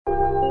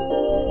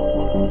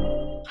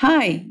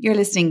Hi, you're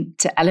listening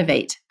to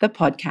Elevate, the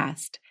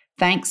podcast.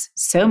 Thanks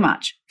so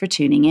much for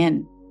tuning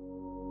in.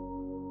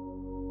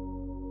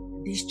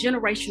 These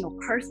generational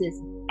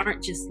curses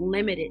aren't just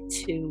limited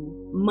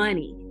to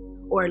money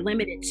or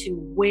limited to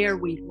where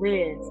we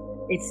live.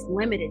 It's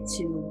limited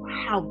to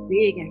how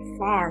big and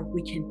far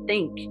we can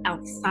think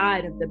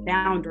outside of the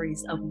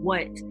boundaries of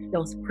what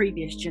those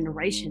previous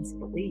generations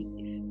believed.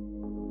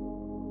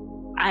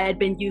 I had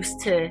been used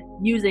to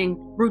using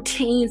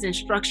routines and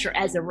structure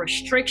as a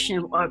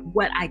restriction of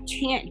what I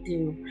can't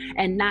do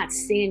and not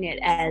seeing it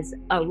as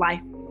a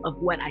life of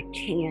what I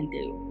can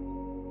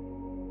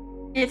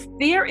do. If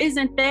fear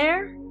isn't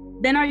there,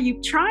 then are you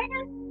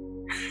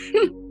trying?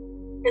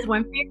 Because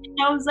when fear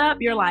shows up,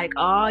 you're like,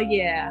 oh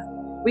yeah,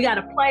 we got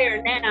a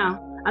player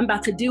now. I'm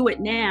about to do it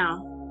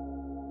now.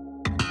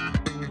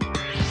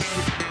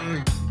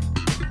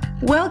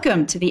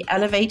 Welcome to the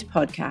Elevate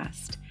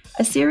podcast,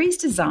 a series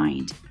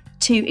designed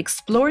to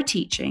explore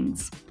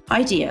teachings,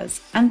 ideas,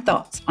 and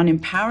thoughts on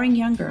empowering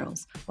young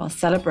girls while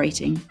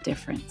celebrating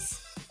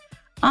difference.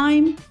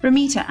 I'm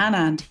Ramita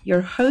Anand,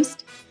 your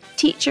host,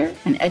 teacher,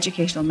 and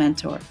educational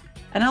mentor,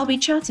 and I'll be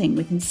chatting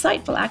with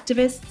insightful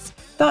activists,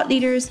 thought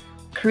leaders,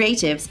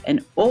 creatives,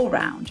 and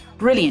all-round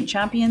brilliant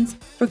champions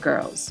for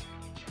girls.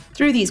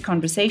 Through these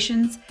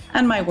conversations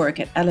and my work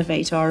at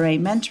Elevate RA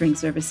Mentoring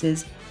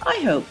Services, I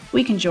hope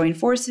we can join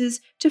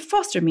forces to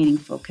foster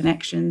meaningful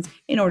connections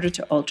in order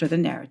to alter the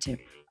narrative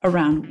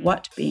around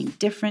what being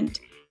different,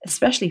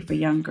 especially for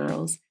young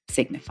girls,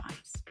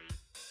 signifies.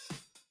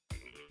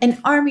 An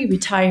Army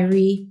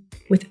retiree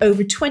with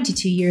over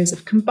 22 years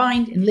of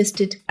combined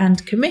enlisted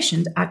and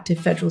commissioned active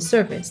federal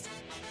service,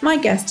 my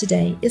guest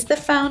today is the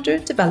founder,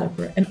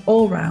 developer, and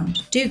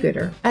all-round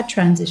do-gooder at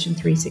Transition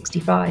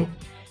 365,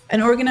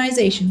 an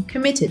organisation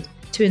committed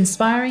to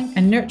inspiring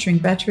and nurturing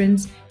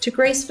veterans to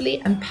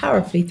gracefully and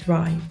powerfully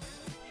thrive.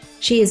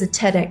 She is a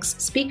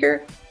TEDx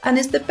speaker and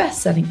is the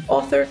best-selling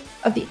author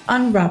of The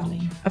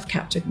Unraveling of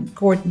Captain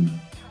Gordon,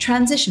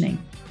 transitioning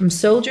from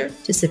soldier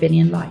to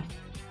civilian life.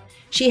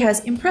 She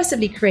has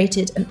impressively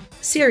created a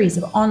series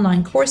of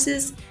online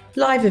courses,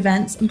 live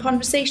events, and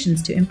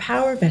conversations to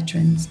empower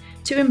veterans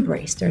to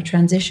embrace their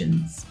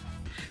transitions.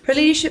 Her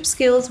leadership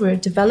skills were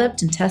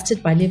developed and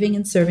tested by living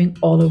and serving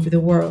all over the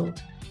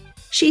world.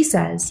 She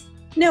says,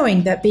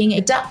 knowing that being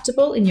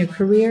adaptable in your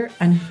career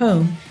and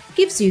home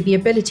gives you the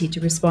ability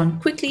to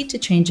respond quickly to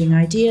changing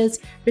ideas,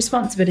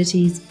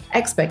 responsibilities,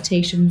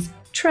 expectations,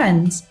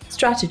 trends,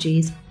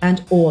 strategies,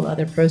 and all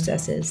other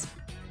processes.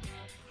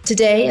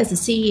 Today, as the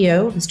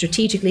CEO of a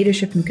strategic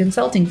leadership and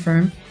consulting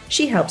firm,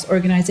 she helps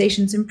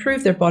organizations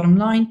improve their bottom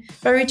line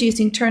by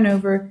reducing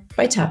turnover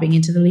by tapping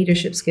into the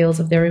leadership skills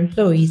of their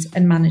employees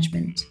and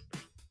management.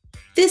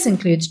 This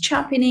includes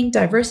championing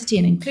diversity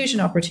and inclusion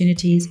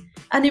opportunities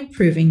and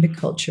improving the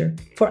culture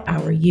for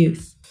our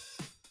youth.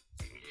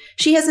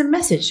 She has a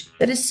message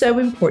that is so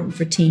important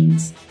for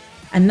teens,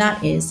 and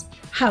that is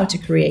how to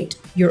create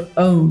your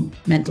own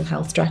mental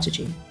health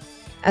strategy.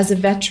 As a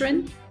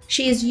veteran,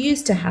 she is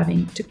used to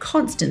having to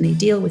constantly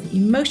deal with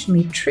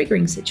emotionally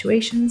triggering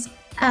situations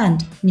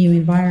and new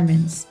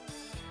environments.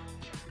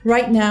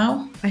 Right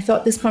now, I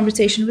thought this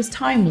conversation was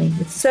timely,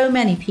 with so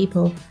many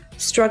people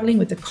struggling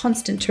with the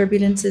constant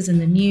turbulences in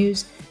the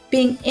news,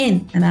 being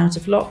in and out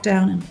of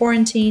lockdown and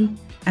quarantine,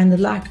 and the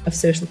lack of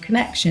social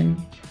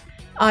connection.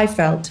 I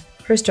felt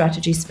her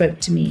strategy spoke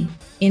to me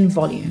in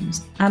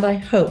volumes, and I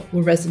hope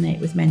will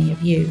resonate with many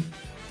of you.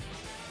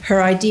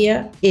 Her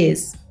idea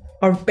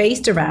are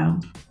based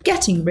around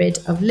getting rid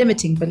of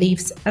limiting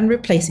beliefs and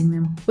replacing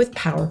them with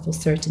powerful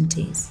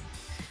certainties.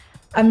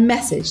 A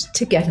message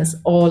to get us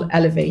all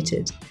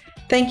elevated.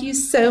 Thank you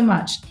so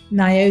much,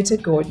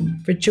 Nyota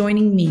Gordon, for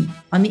joining me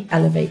on the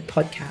Elevate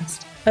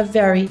podcast. A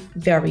very,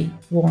 very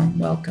warm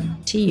welcome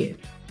to you.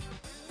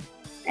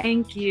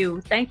 Thank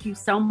you. Thank you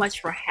so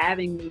much for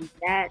having me.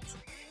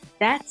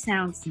 That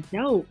sounds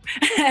dope.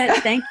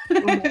 Thank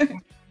you.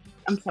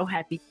 I'm so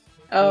happy.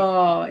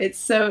 Oh, it's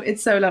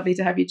so lovely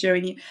to have you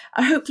joining.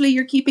 Hopefully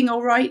you're keeping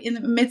all right in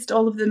the midst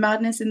all of the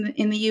madness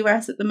in the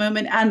US at the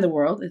moment and the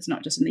world. It's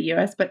not just in the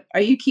US, but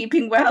are you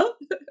keeping well?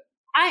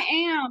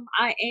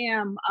 I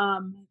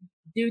am.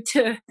 Due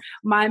to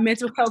my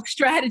mental health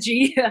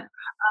strategy,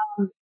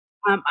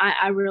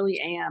 I really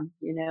am.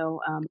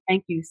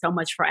 Thank you so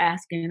much for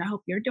asking. I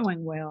hope you're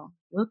doing well.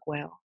 Look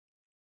well.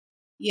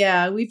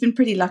 Yeah, we've been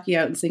pretty lucky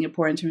out in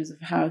Singapore in terms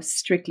of how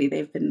strictly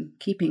they've been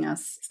keeping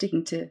us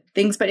sticking to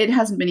things, but it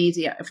hasn't been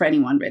easy for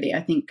anyone, really. I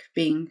think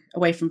being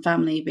away from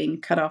family, being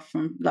cut off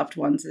from loved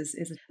ones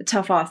is a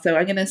tough ask. So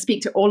I'm going to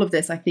speak to all of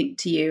this, I think,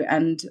 to you,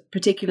 and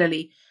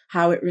particularly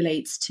how it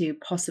relates to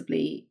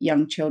possibly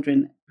young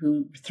children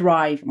who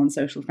thrive on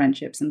social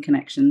friendships and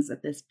connections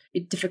at this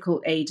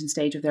difficult age and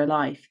stage of their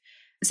life.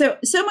 So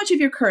much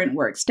of your current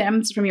work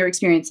stems from your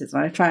experiences.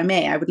 And if I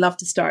may, I would love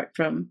to start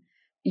from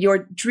your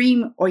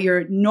dream or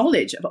your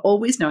knowledge of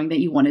always knowing that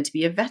you wanted to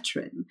be a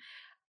veteran.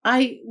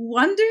 I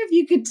wonder if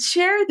you could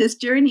share this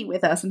journey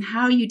with us and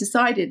how you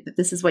decided that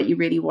this is what you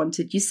really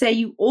wanted. You say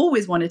you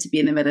always wanted to be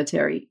in the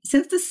military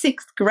since the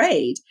 6th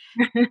grade.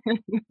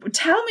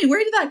 Tell me,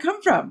 where did that come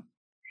from?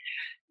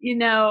 You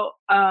know,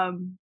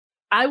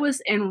 I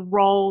was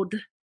enrolled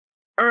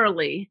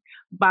early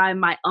by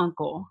my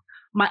uncle.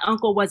 My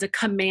uncle was a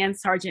command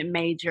sergeant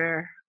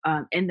major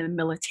in the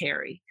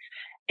military,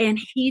 and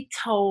he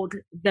told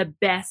the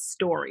best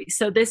stories.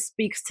 So this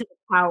speaks to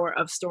the power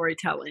of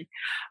storytelling.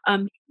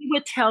 He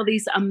would tell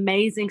these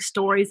amazing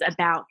stories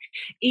about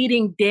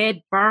eating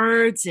dead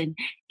birds and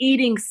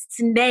eating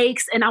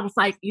snakes. And I was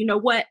like, you know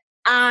what?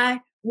 I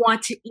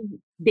want to eat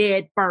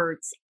dead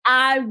birds.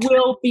 I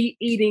will be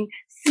eating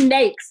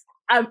snakes.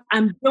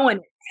 I'm doing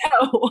it.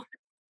 So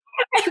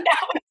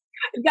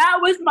that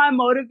was my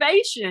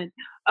motivation.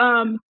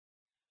 Um,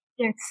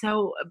 yeah,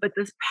 so but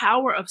this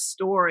power of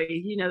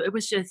story, it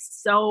was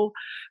just so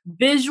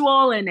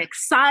visual and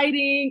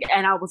exciting,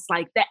 and I was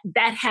like,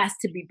 that has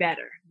to be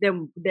better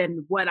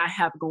than what I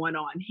have going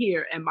on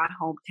here in my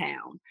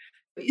hometown.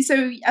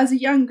 So as a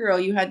young girl,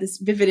 you had this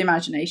vivid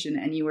imagination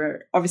and you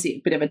were obviously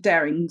a bit of a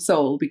daring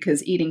soul,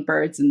 because eating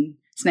birds and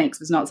snakes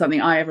was not something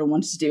I ever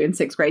wanted to do in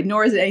sixth grade,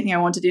 nor is it anything I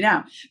want to do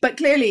now. But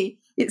clearly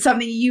it's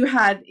something you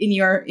had in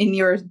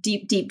your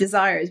deep, deep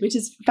desires, which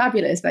is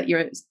fabulous, that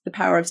the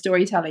power of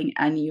storytelling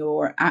and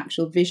your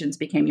actual visions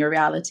became your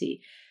reality.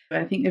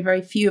 I think there are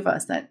very few of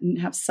us that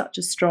have such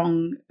a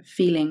strong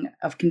feeling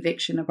of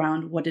conviction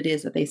around what it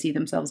is that they see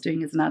themselves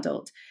doing as an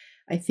adult.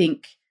 I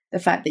think the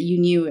fact that you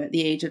knew at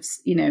the age of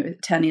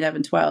 10,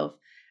 11, 12,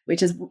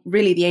 which is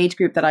really the age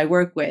group that I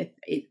work with,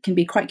 it can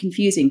be quite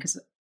confusing, because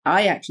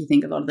I actually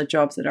think a lot of the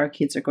jobs that our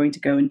kids are going to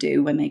go and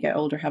do when they get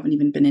older haven't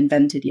even been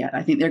invented yet.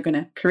 I think they're going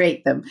to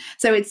create them.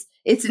 So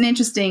it's an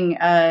interesting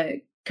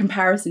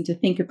comparison to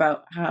think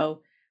about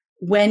how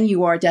when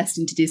you are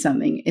destined to do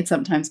something, it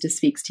sometimes just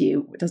speaks to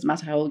you. It doesn't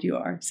matter how old you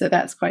are. So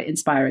that's quite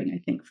inspiring, I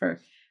think,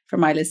 for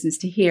my listeners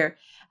to hear.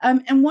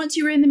 And once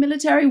you were in the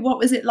military, what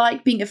was it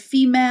like being a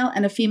female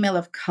and a female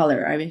of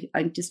color?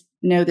 I just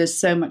know there's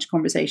so much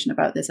conversation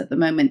about this at the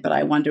moment, but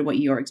I wonder what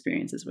your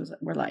experiences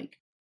were like.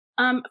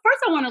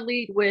 First, I want to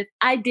lead with,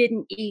 I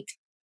didn't eat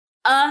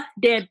a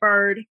dead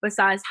bird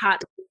besides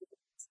hot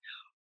dogs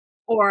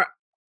or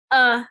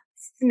a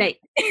snake.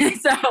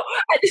 So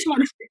I just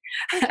want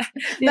to.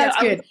 That's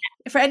good.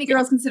 For any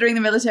girls considering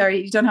the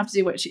military, you don't have to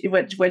do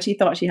what she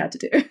thought she had to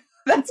do.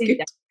 That's good.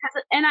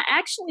 And I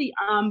actually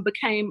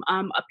became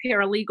a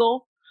paralegal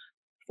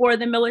for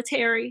the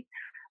military.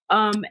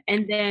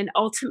 And then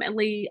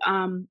ultimately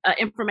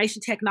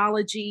information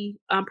technology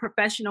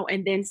professional,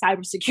 and then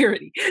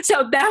cybersecurity.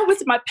 So that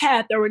was my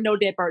path. There were no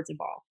dead birds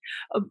involved.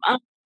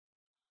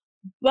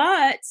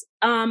 But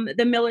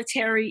the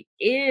military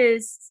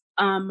is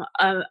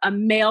a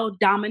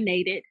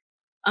male-dominated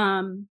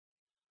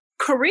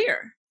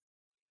career.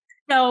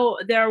 So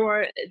there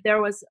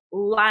was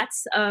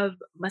lots of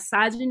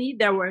misogyny.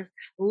 There were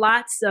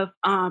lots of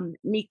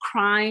me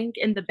crying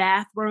in the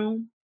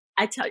bathroom.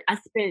 I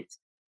spent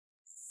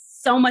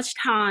so much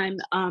time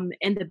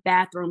in the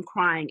bathroom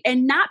crying,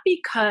 and not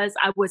because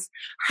I was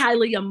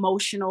highly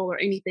emotional or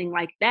anything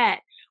like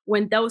that.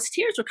 When those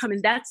tears were coming,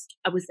 I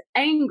was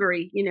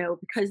angry,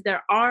 because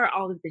there are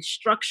all of this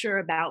structure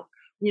about,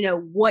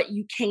 what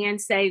you can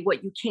say,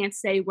 what you can't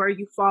say, where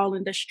you fall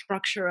in the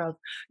structure of,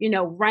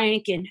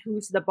 rank and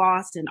who's the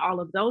boss and all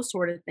of those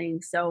sort of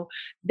things. So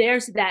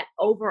there's that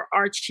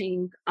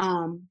overarching,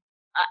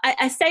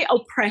 I say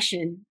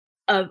oppression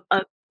of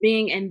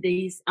being in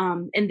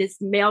this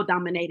male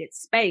dominated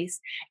space,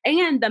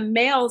 and the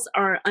males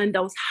are in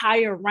those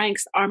higher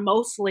ranks are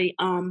mostly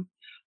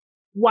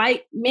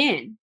white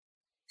men.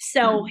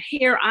 So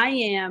here I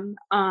am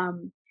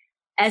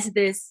as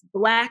this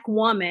Black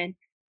woman,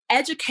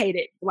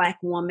 educated Black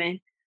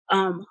woman,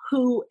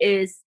 who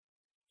is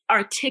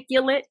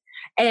articulate,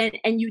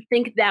 and you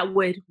think that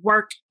would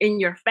work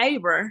in your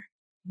favor,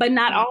 but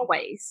not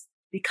always,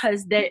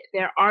 because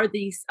there are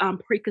these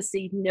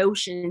preconceived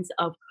notions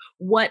of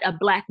what a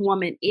Black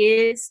woman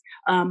is,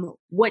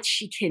 what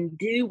she can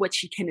do, what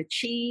she can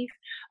achieve.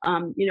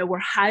 We're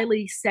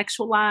highly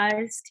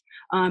sexualized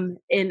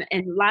in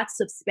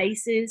lots of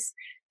spaces,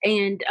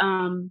 and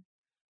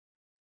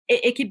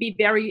it could be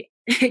very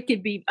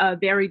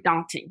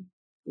daunting.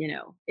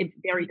 It's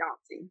very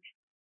daunting.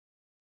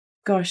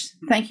 Gosh,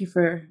 thank you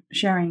for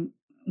sharing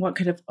what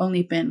could have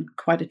only been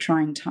quite a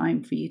trying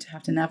time for you to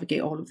have to navigate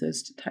all of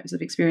those types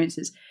of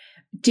experiences.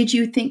 Did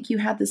you think you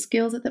had the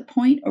skills at that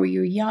point, or were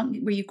you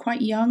young? Were you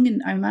quite young?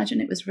 And I imagine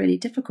it was really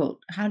difficult.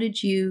 How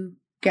did you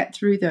get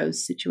through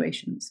those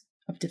situations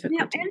of difficulty?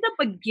 Yeah, in the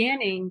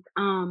beginning,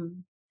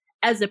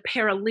 as a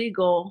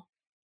paralegal,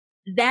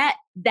 that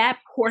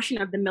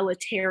portion of the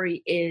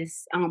military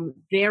is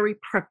very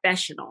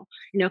professional,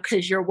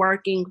 because you're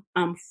working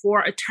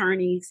for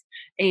attorneys,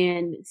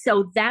 and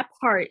so that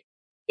part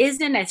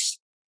isn't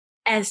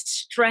as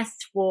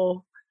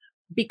stressful,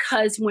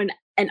 because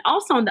and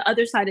also on the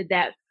other side of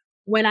that,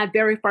 when I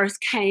very first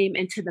came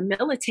into the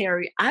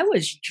military, I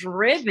was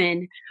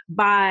driven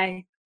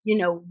by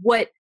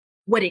what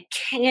it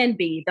can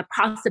be, the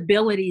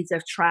possibilities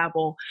of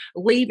travel,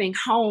 leaving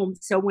home.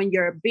 So when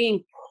you're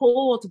being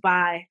pulled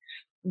by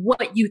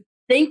what you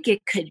think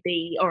it could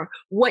be, or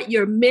what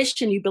your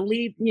mission you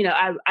believe.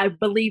 I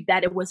believe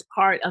that it was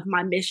part of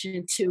my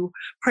mission to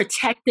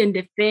protect and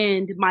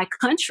defend my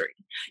country.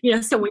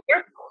 So when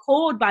you're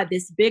pulled by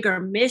this bigger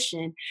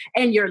mission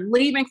and you're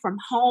leaving from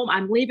home,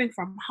 I'm leaving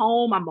from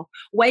home, I'm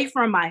away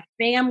from my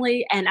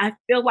family, and I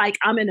feel like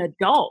I'm an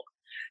adult.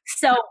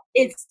 So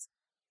it's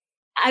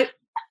I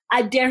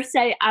I dare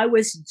say I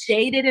was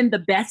jaded in the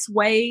best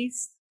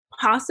ways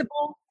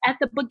possible at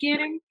the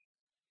beginning.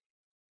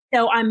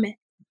 So I'm,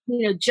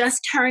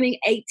 just turning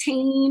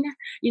 18,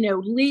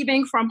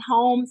 leaving from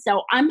home.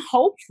 So I'm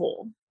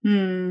hopeful.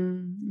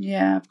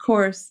 Yeah, of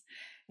course.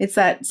 It's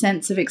that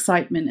sense of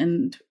excitement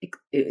and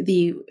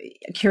the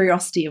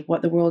curiosity of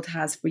what the world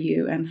has for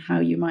you and how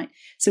you might.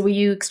 So were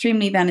you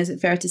extremely, then, is it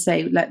fair to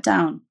say, let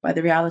down by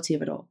the reality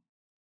of it all?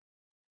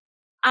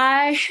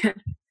 I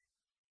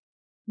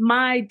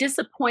My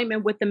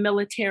disappointment with the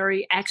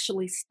military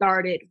actually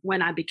started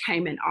when I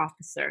became an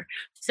officer.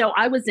 So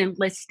I was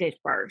enlisted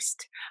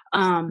first.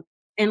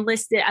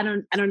 Enlisted, I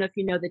don't know if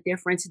you know the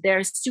difference.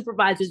 There's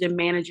supervisors and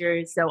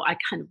managers. So I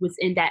kind of was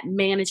in that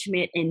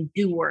management and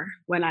doer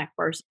when I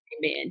first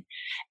came in.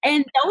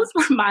 And those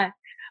were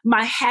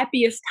my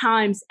happiest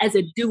times as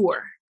a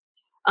doer.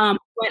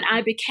 When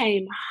I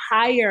became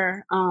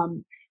higher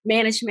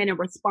management and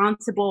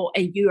responsible,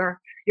 and you're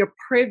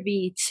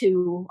privy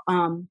to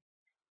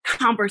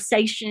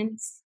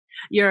conversations,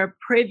 you're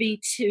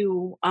privy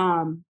to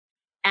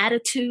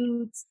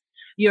attitudes,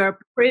 you're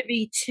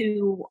privy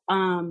to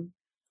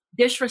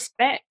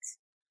disrespect.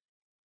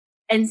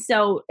 And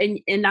so,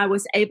 and I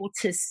was able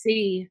to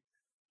see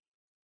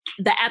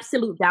the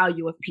absolute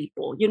value of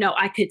people.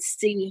 I could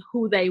see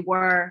who they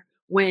were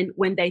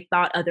when they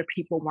thought other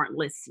people weren't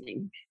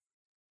listening.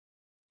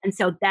 And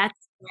so that's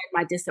when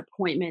my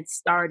disappointment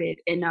started.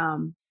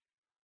 And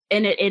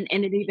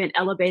it even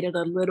elevated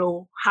a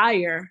little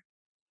higher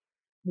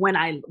when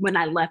I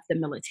left the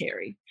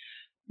military.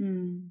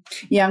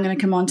 Yeah, I'm going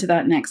to come on to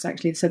that next,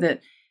 actually. So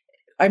that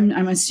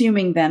I'm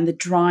assuming then the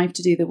drive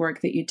to do the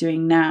work that you're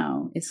doing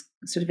now is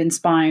sort of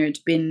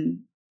been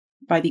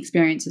by the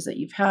experiences that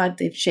you've had.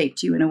 They've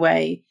shaped you in a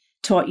way,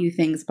 taught you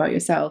things about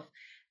yourself,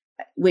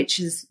 which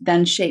has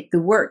then shaped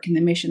the work and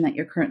the mission that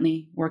you're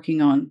currently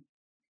working on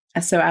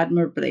so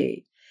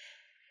admirably.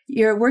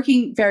 You're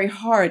working very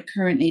hard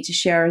currently to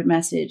share a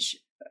message,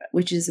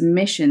 which is a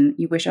mission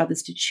you wish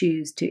others to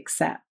choose to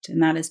accept,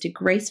 and that is to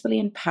gracefully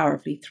and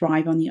powerfully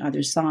thrive on the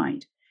other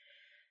side.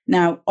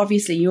 Now,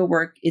 obviously, your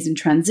work is in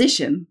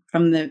transition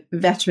from the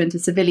veteran to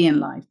civilian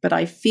life, but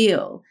I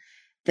feel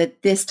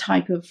that this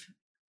type of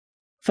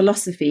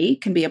philosophy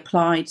can be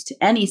applied to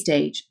any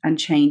stage and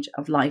change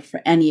of life for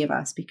any of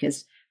us,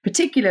 because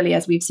particularly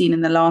as we've seen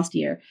in the last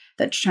year,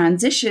 that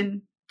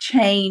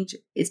change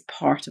is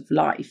part of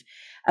life.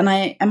 And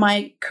am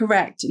I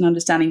correct in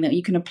understanding that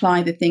you can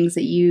apply the things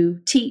that you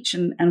teach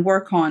and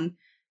work on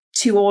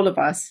to all of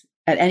us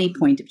at any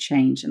point of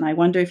change? And I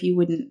wonder if you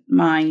wouldn't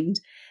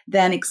mind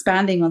then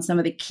expanding on some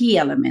of the key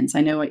elements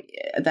I know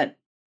that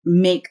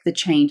make the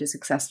change a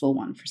successful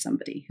one for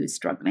somebody who's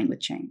struggling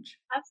with change.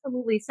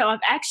 Absolutely. So I've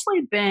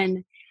actually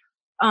been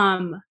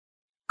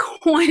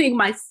coining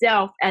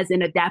myself as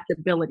an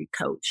adaptability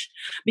coach,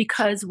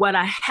 because what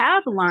I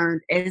have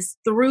learned is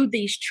through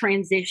these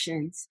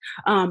transitions,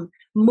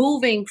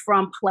 moving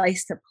from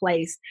place to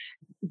place,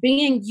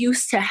 being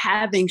used to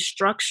having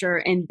structure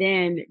and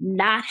then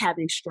not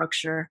having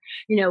structure,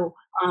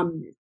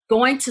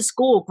 going to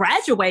school,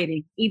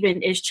 graduating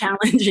even is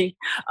challenging.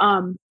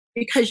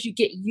 Because you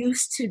get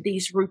used to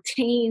these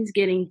routines,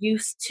 getting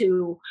used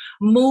to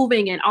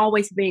moving and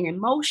always being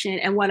in motion.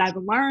 And what I've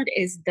learned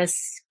is the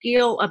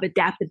skill of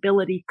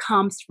adaptability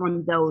comes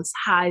from those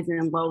highs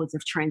and lows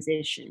of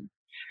transition.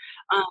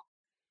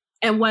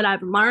 And what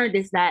I've learned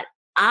is that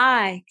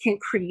I can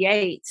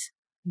create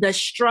the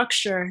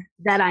structure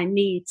that I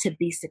need to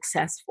be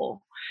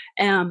successful.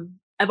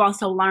 I've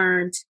also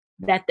learned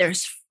that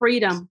there's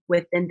freedom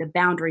within the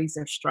boundaries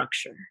of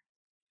structure.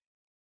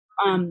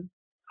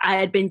 I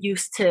had been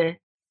used to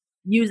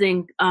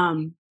using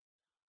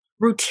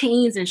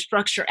routines and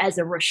structure as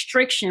a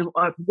restriction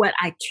of what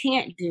I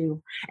can't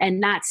do, and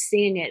not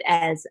seeing it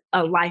as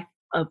a life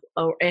of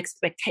or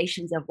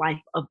expectations of life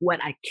of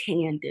what I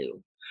can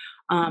do.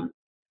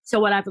 So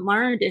what I've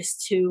learned is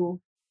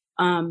to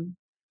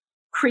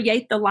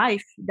create the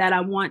life that I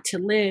want to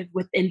live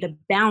within the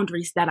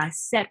boundaries that I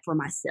set for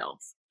myself.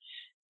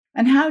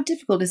 And how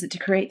difficult is it to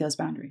create those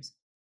boundaries?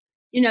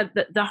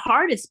 The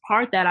hardest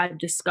part that I've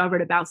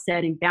discovered about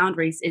setting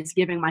boundaries is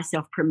giving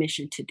myself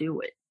permission to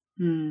do it.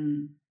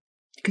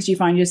 Because you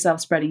find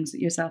yourself spreading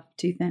yourself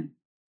too thin.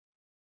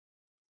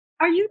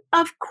 Are you?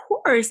 Of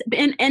course.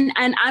 And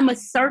I'm a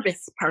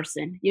service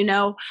person,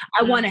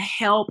 I want to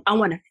help, I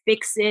want to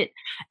fix it.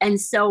 And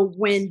so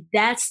when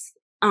that's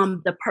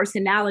the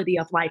personality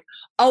of like,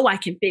 oh, I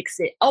can fix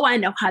it. Oh, I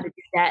know how to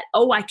do that.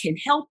 Oh, I can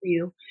help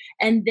you.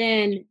 And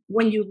then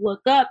when you look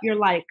up, you're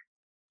like,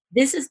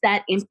 this is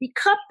that empty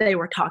cup they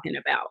were talking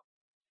about.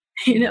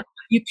 You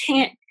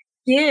can't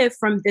give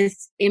from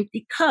this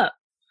empty cup.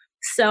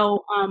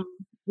 So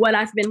what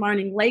I've been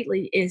learning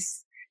lately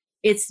is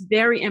it's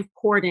very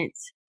important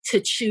to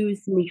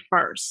choose me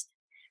first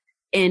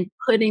and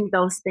putting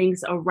those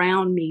things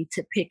around me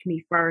to pick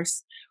me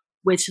first,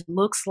 which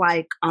looks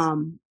like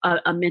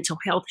a mental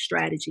health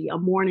strategy, a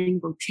morning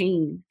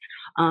routine,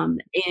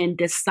 and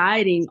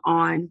deciding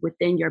on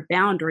within your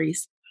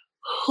boundaries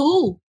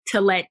who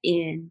to let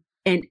in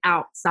and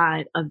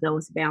outside of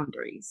those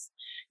boundaries,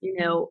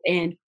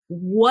 and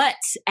what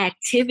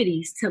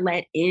activities to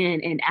let in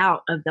and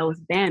out of those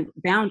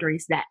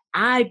boundaries that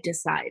I've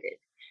decided,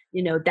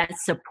 that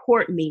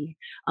support me.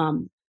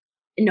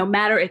 No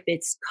matter if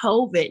it's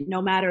COVID,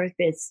 no matter if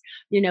it's,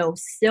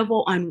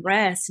 civil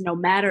unrest, no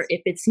matter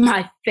if it's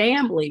my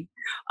family,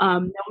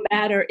 no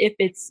matter if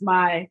it's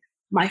my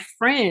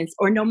friends,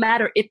 or no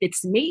matter if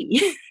it's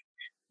me,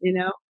 you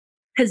know,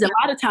 because a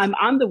lot of time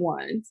I'm the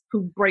one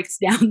who breaks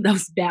down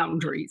those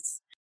boundaries.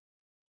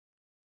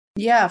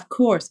 Yeah, of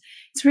course.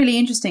 It's really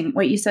interesting.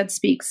 What you said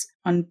speaks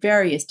on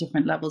various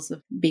different levels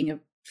of being a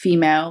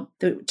female.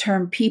 The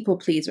term people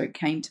pleaser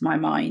came to my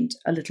mind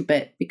a little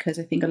bit because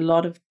I think a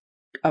lot of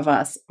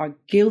us are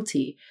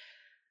guilty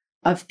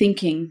of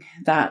thinking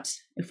that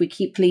if we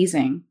keep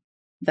pleasing,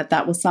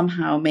 that will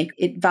somehow make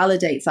it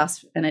validates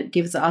us and it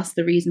gives us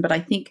the reason. But I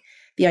think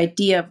the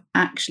idea of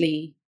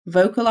actually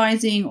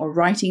vocalizing or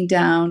writing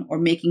down or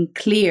making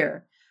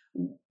clear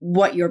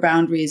what your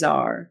boundaries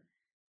are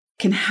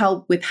can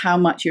help with how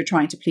much you're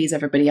trying to please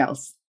everybody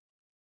else.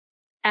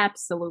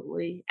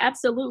 Absolutely.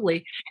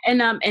 Absolutely.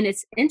 And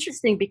it's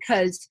interesting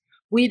because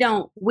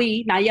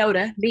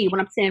Nyota, me,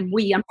 when I'm saying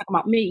we, I'm talking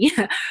about me,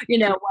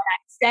 when I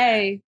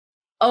say,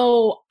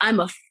 oh, I'm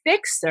a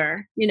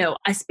fixer,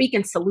 I speak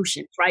in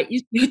solutions, right?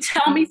 You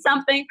tell me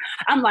something,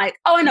 I'm like,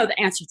 oh, I know the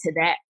answer to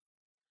that.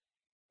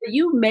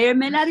 You may or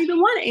may not even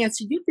want to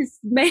answer. You just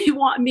may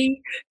want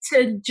me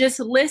to just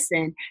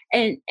listen.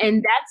 And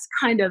that's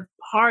kind of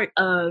part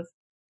of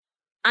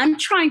I'm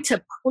trying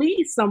to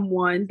please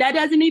someone that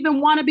doesn't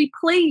even want to be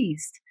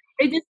pleased.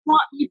 They just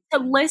want you to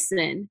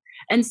listen.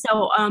 And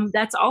so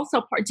that's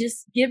also part,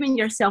 just giving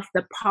yourself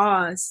the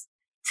pause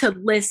to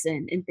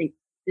listen and think,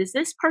 does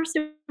this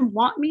person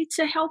want me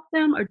to help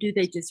them or do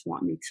they just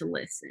want me to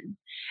listen?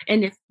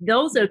 And if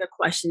those are the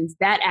questions,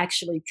 that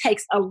actually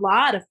takes a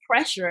lot of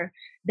pressure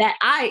that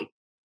I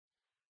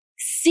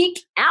seek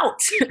out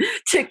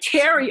to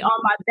carry on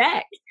my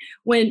back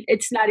when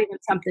it's not even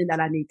something that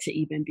I need to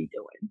even be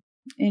doing.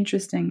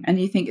 Interesting. And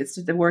you think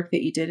it's the work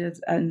that you did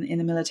in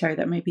the military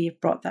that maybe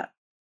have brought that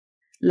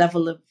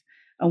level of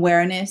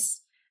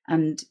awareness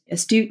and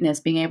astuteness,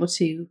 being able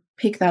to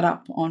pick that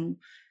up on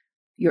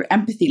your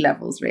empathy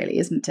levels, really,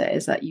 isn't it?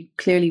 Is that you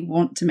clearly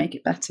want to make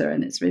it better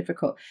and it's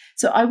difficult.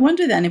 So I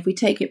wonder then, if we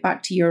take it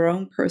back to your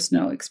own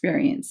personal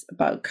experience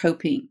about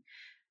coping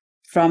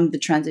from the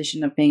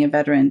transition of being a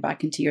veteran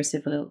back into your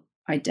civil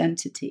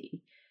identity,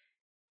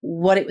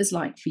 what it was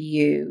like for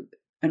you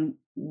and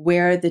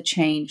where the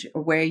change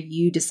or where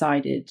you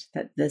decided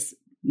that this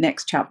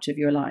next chapter of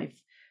your life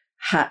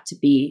had to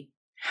be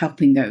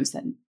helping those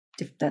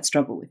that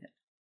struggle with it.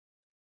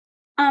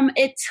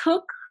 It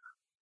took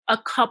a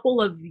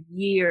couple of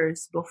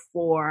years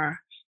before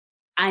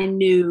I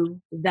knew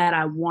that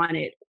I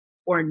wanted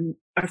or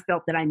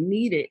felt that I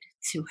needed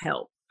to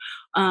help.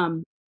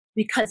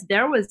 Because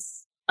there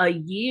was a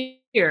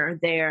year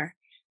there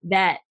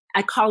that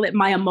I call it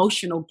my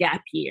emotional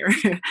gap year,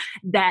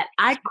 that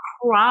I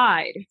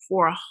cried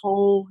for a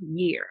whole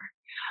year.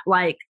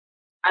 Like,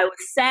 I was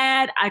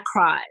sad, I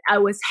cried. I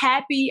was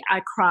happy,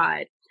 I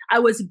cried. I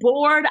was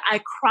bored,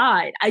 I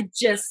cried. I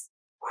just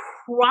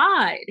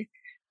cried.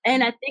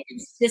 And I think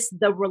it's just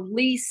the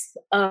release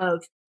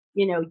of,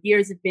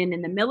 years of being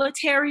in the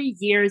military,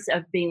 years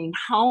of being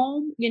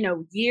home,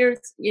 years,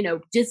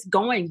 just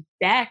going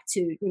back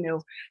to,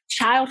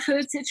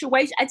 childhood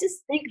situation. I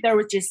just think there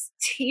were just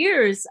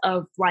tears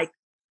of like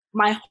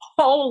my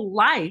whole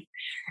life.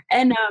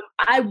 And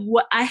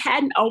I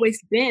hadn't always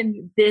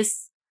been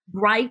this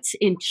bright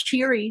and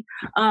cheery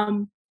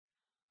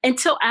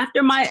until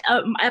after my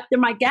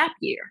gap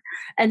year.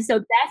 And so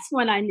that's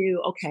when I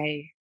knew,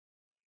 okay,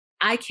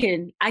 I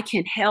can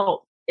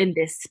help in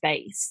this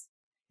space.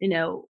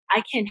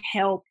 I can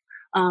help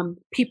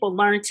people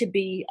learn to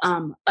be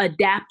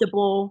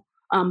adaptable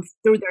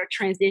through their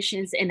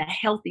transitions in a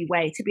healthy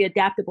way, to be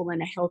adaptable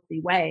in a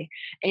healthy way.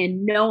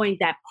 And knowing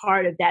that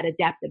part of that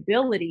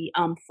adaptability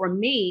for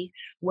me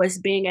was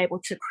being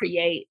able to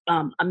create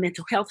a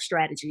mental health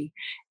strategy.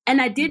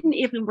 And I didn't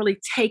even really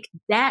take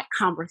that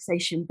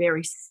conversation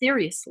very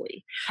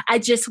seriously. I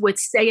just would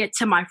say it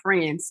to my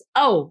friends.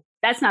 Oh,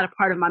 that's not a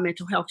part of my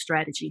mental health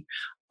strategy.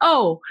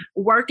 Oh,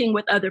 working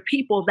with other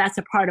people, that's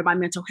a part of my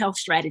mental health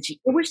strategy.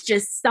 It was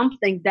just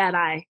something that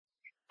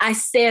I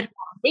said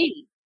for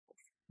me.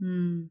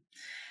 And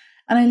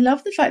I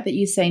love the fact that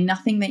you say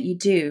nothing that you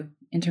do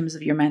in terms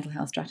of your mental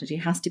health strategy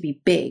has to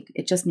be big.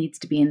 It just needs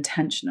to be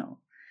intentional.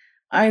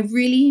 I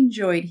really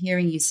enjoyed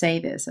hearing you say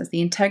this, as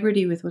the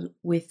integrity with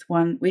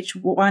which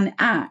one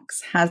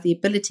acts has the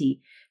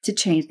ability to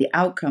change the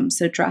outcome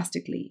so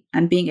drastically,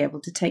 and being able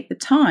to take the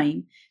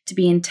time to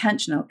be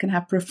intentional can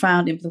have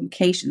profound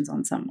implications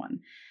on someone.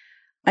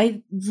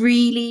 I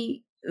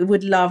really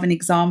would love an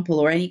example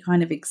or any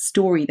kind of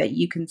story that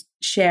you can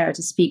share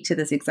to speak to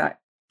this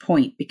exact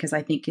point, because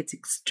I think it's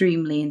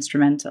extremely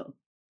instrumental.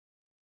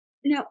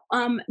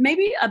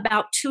 Maybe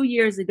about 2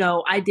 years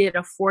ago, I did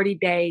a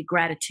 40-day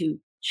gratitude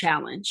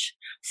challenge.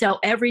 So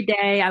every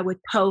day I would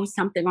post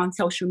something on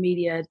social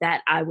media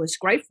that I was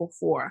grateful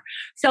for.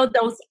 So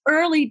those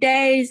early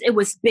days, it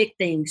was big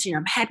things.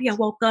 I'm happy I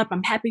woke up.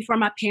 I'm happy for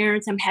my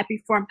parents. I'm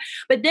happy for them.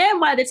 But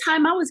then by the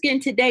time I was getting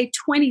to day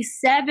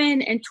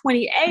 27 and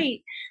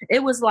 28,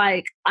 it was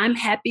like, I'm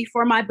happy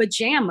for my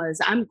pajamas.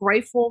 I'm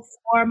grateful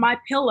for my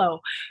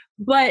pillow.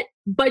 But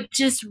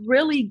just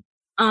really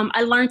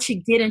I learned to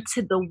get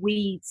into the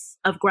weeds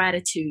of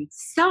gratitude.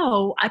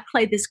 So I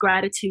play this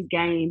gratitude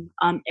game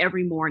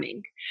every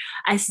morning.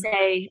 I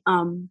say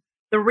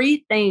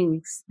 3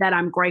 things that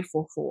I'm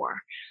grateful for,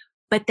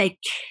 but they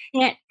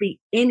can't be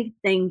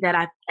anything that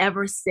I've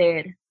ever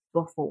said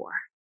before.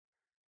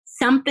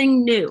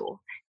 Something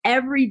new.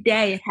 Every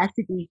day it has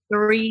to be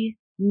 3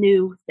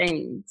 new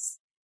things.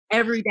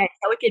 Every day.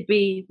 So it could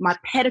be my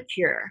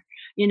pedicure.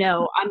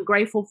 I'm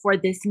grateful for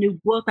this new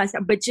book.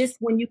 But just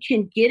when you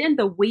can get in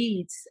the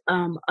weeds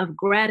of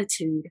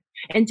gratitude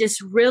and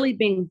just really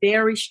being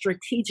very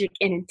strategic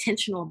and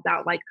intentional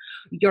about like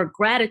your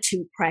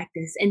gratitude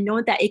practice and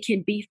knowing that it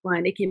can be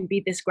fun, it can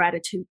be this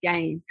gratitude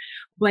game,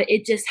 but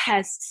it just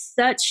has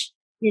such,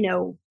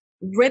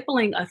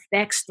 rippling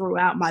effects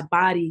throughout my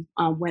body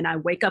when I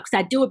wake up.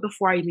 Because I do it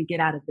before I even get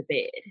out of the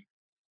bed,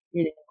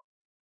 you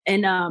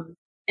know.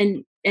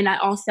 And I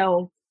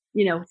also,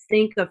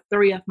 think of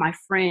 3 of my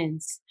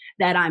friends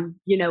that I'm,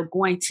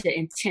 going to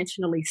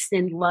intentionally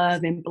send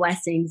love and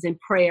blessings and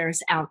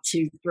prayers out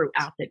to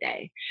throughout the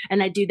day.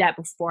 And I do that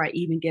before I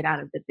even get out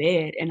of the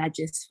bed. And I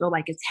just feel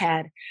like it's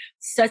had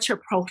such a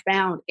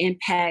profound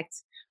impact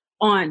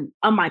on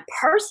my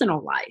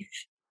personal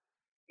life,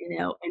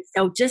 And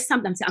so just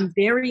sometimes I'm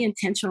very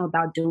intentional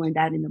about doing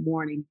that in the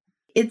morning.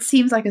 It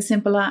seems like a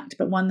simple act,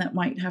 but one that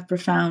might have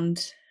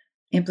profound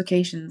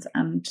implications,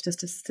 and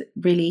just a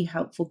really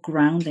helpful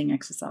grounding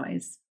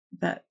exercise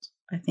that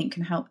I think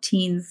can help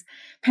teens,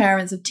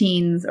 parents of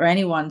teens, or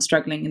anyone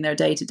struggling in their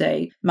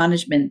day-to-day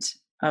management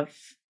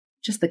of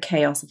just the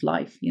chaos of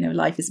life.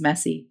 Life is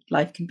messy,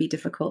 life can be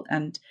difficult,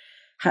 and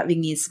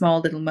having these small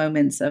little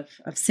moments of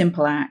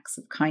simple acts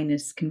of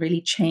kindness can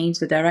really change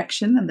the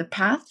direction and the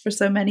path for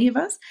so many of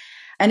us.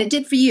 And it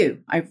did for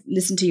you. I've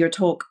listened to your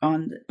talk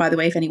on, by the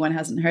way, if anyone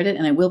hasn't heard it,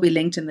 and it will be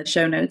linked in the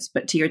show notes,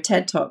 but to your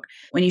TED talk,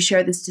 when you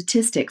share the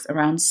statistics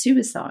around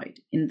suicide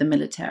in the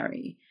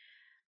military.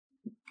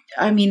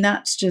 I mean,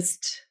 that's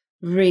just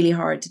really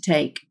hard to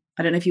take.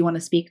 I don't know if you want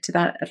to speak to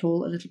that at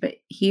all a little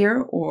bit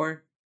here,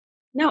 or...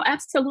 No,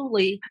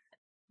 absolutely.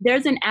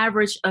 There's an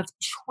average of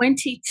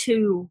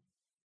 22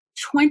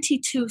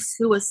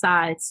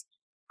 suicides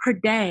per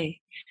day.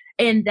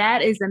 And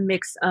that is a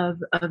mix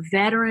of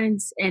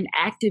veterans and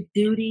active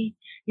duty,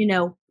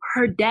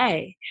 per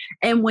day.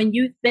 And when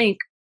you think,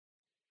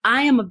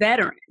 I am a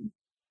veteran,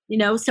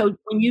 so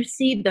when you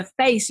see the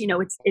face,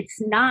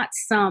 it's not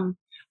some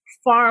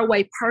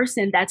faraway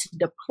person that's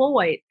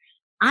deployed.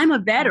 I'm a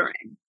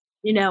veteran,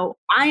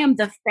 I am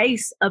the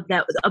face of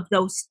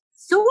those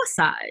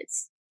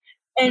suicides.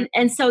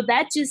 And so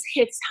that just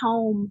hits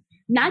home,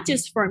 not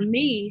just for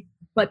me,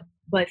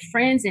 but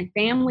friends and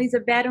families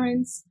of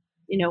veterans,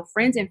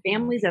 friends and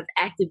families of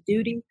active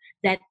duty,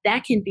 that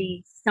can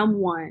be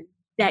someone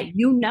that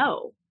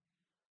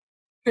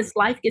because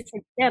life gets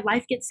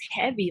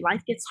heavy,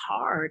 life gets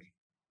hard.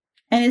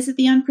 And is it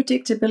the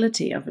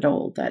unpredictability of it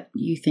all that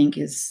you think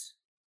is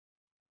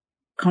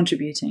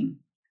contributing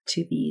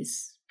to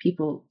these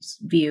people's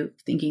view,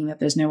 thinking that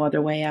there's no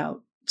other way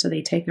out, so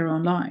they take their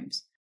own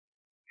lives?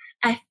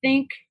 I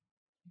think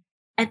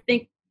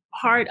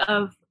part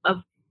of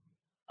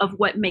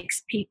what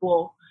makes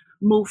people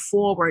move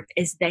forward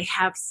is they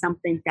have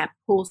something that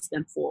pulls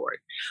them forward.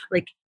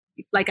 Like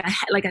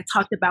I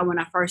talked about when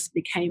I first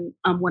came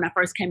in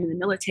the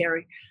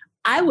military,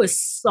 I was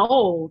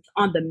sold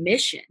on the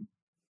mission,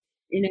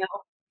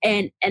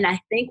 and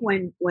I think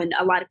when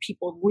a lot of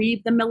people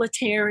leave the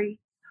military,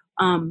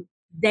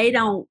 they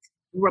don't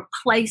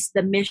replace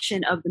the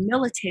mission of the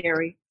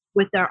military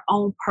with their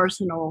own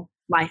personal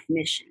life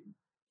mission.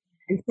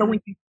 And so when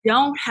you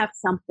don't have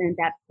something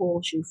that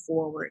pulls you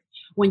forward,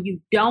 when you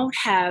don't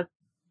have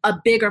a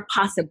bigger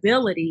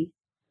possibility,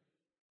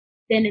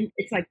 then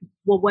it's like,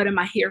 well, what am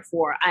I here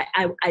for?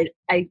 I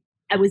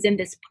was in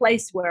this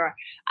place where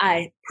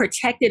I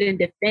protected and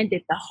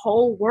defended the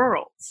whole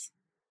world,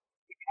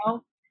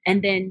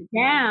 and then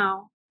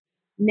now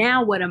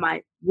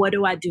what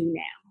do I do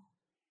now?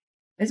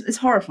 It's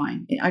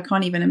horrifying. I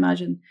can't even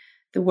imagine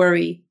the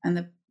worry and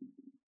the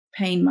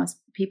pain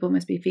people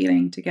must be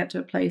feeling to get to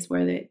a place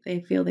where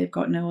they feel they've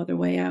got no other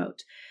way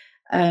out.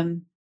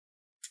 And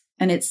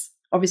it's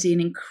obviously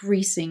an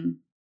increasing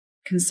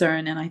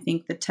concern. And I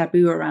think the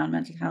taboo around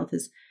mental health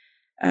is,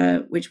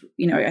 which,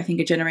 I think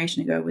a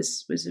generation ago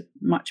was a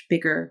much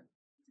bigger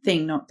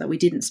thing, not that we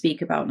didn't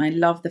speak about. And I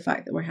love the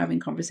fact that we're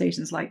having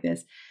conversations like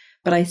this,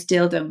 but I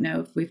still don't know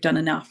if we've done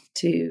enough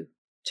to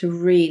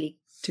really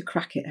to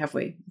crack it, have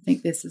we? I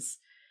think this is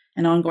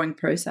an ongoing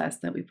process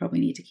that we probably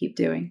need to keep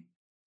doing.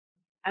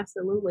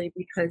 Absolutely,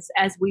 because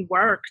as we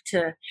work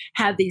to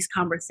have these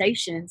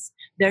conversations,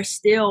 they're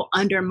still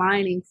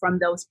undermining from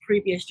those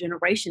previous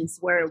generations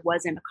where it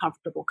wasn't a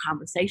comfortable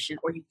conversation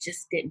or you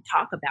just didn't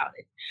talk about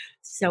it.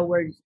 So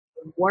we're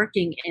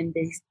working in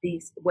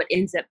these what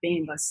ends up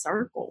being a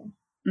circle.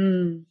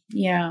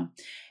 Yeah.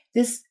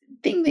 This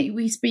thing that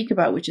we speak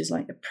about, which is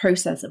like the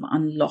process of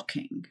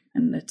unlocking,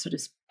 and that sort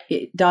of,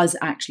 it does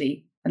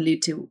actually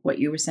allude to what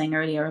you were saying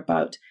earlier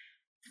about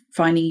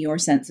finding your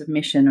sense of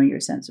mission or your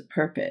sense of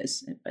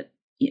purpose. But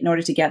in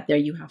order to get there,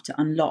 you have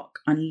to unlock,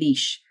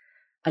 unleash,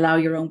 allow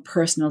your own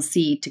personal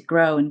seed to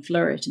grow and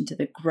flourish into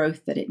the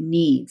growth that it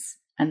needs.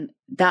 And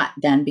that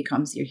then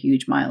becomes your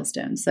huge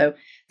milestone. So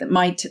that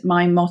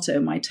my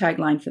motto, my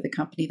tagline for the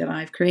company that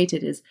I've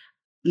created is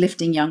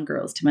lifting young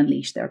girls to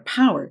unleash their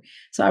power.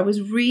 So I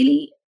was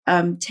really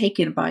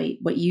taken by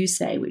what you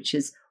say, which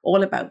is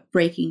all about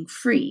breaking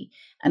free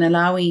and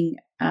allowing,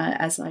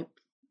 as I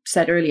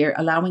said earlier,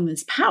 allowing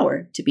this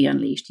power to be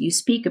unleashed. You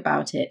speak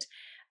about it.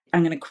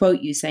 I'm going to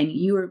quote you saying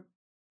you were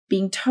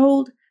being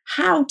told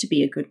how to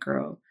be a good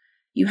girl.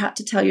 You had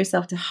to tell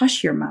yourself to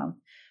hush your mouth.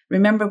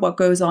 Remember, what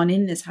goes on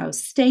in this house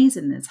stays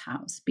in this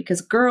house,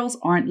 because girls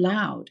aren't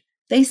loud.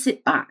 They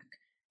sit back.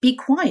 Be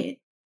quiet.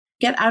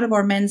 Get out of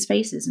our men's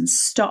faces and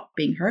stop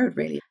being heard,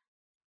 really.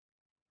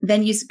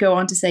 Then you go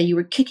on to say you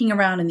were kicking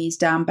around in these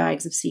damn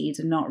bags of seeds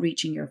and not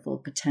reaching your full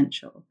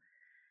potential.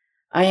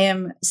 I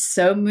am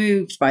so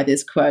moved by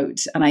this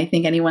quote, and I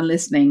think anyone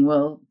listening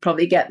will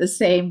probably get the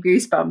same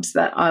goosebumps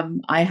that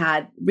I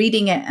had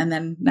reading it and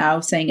then now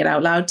saying it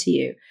out loud to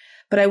you.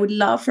 But I would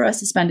love for us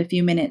to spend a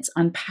few minutes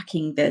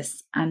unpacking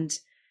this and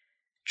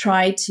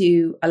try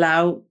to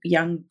allow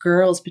young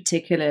girls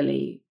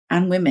particularly,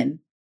 and women,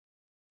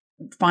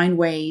 find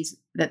ways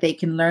that they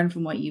can learn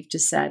from what you've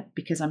just said,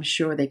 because I'm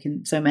sure they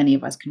can, so many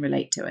of us can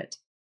relate to it.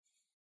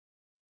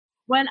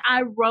 When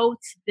I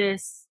wrote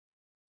this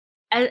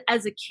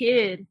as a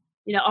kid,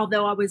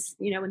 although I was,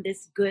 in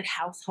this good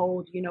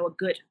household,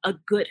 a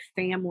good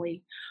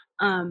family,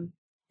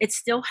 it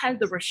still had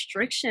the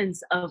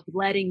restrictions of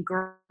letting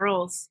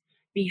girls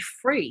be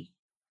free,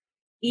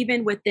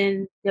 even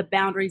within the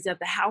boundaries of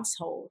the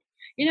household.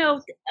 In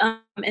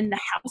the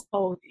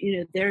household,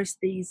 there's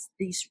these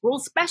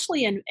rules,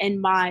 especially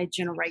in my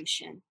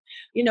generation.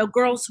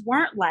 Girls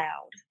weren't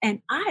loud,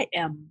 and I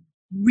am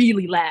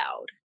really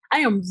loud. I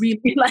am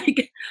really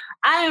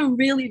I am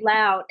really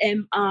loud.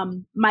 And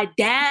my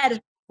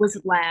dad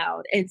was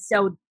loud. And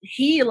so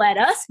he let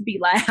us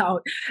be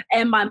loud.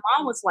 And my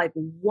mom was like,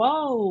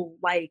 whoa,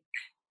 like,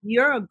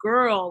 you're a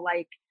girl,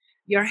 like,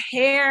 your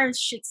hair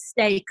should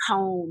stay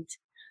combed.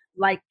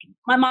 Like,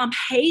 my mom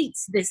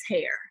hates this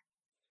hair,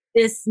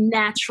 this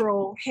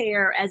natural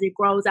hair as it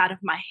grows out of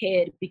my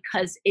head,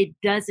 because it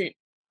doesn't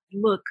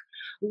look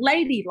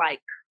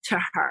ladylike to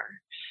her.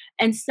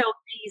 And so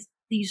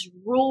these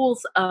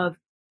rules of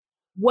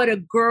what a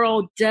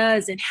girl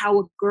does and how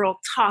a girl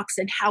talks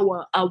and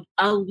how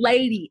a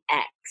lady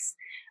acts,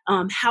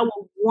 how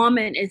a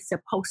woman is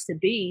supposed to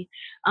be.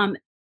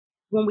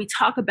 When we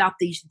talk about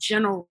these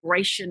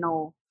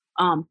generational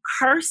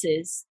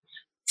curses,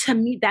 to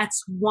me,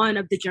 that's one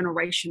of the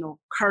generational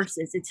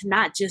curses. It's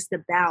not just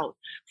about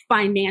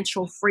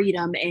financial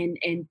freedom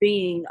and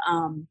being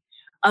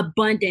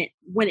abundant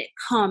when it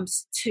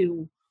comes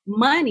to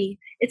money.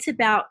 It's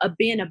about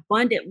being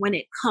abundant when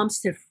it comes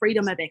to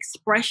freedom of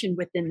expression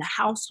within the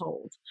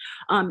household.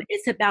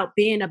 It's about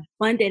being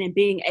abundant and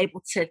being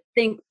able to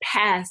think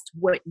past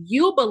what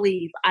you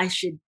believe I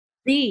should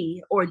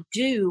be or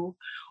do,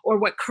 or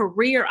what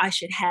career I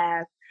should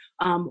have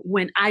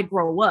when I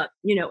grow up,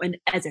 and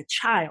as a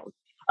child.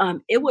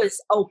 It was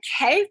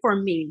okay for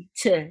me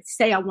to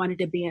say I wanted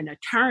to be an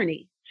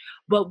attorney,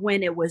 but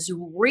when it was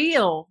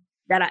real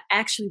that I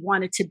actually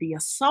wanted to be a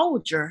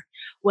soldier,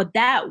 well,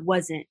 that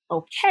wasn't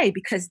okay,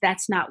 because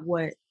that's not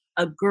what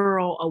a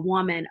girl, a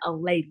woman, a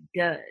lady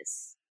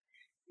does.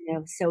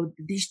 So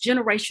these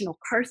generational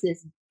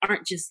curses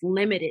aren't just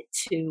limited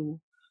to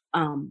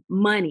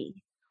money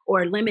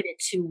or limited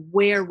to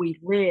where we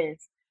live.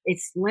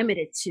 It's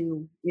limited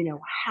to,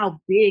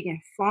 how big and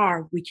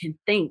far we can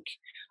think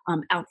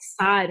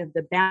outside of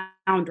the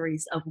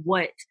boundaries of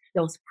what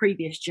those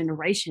previous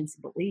generations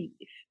believe.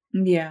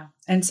 Yeah.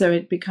 And so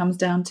it becomes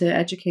down to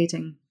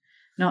educating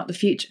not the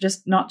future,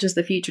 not just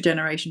the future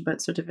generation,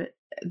 but sort of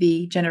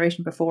the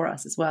generation before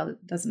us as well,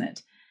 doesn't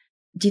it?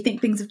 Do you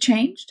think things have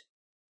changed?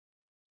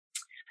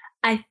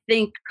 I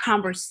think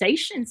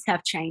conversations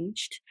have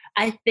changed.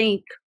 I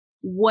think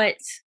what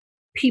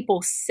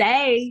people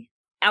say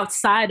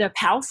outside of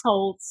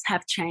households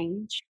have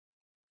changed.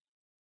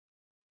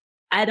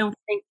 I don't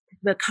think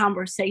the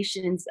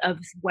conversations of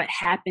what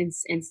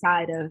happens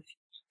inside of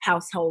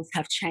households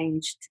have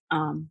changed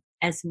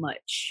as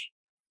much.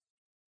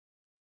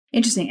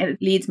 Interesting. It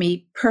leads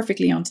me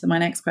perfectly onto my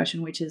next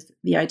question, which is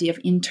the idea of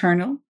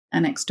internal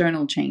and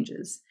external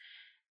changes.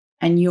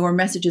 And your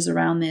messages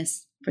around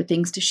this for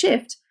things to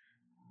shift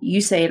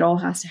you say it all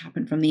has to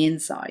happen from the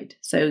inside.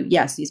 So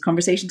yes, these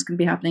conversations can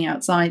be happening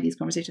outside, these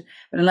conversations,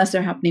 but unless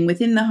they're happening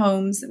within the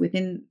homes,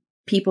 within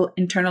people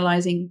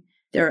internalizing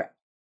their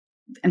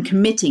and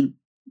committing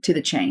to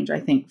the change, I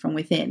think, from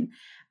within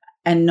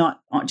and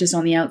not just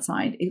on the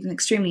outside, it's an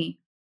extremely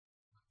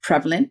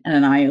prevalent and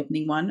an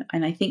eye-opening one.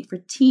 And I think for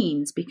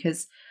teens,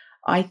 because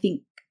I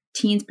think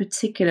teens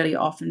particularly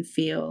often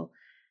feel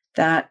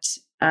that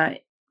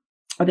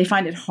or they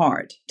find it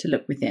hard to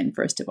look within,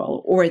 first of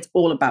all, or it's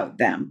all about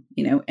them,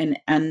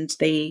 and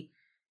they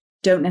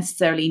don't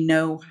necessarily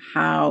know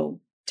how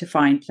to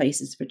find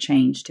places for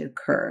change to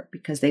occur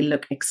because they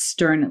look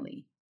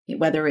externally,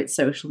 whether it's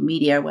social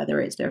media, whether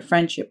it's their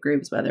friendship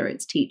groups, whether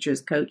it's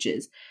teachers,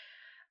 coaches.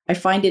 I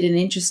find it an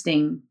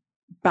interesting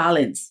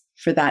balance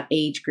for that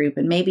age group.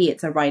 And maybe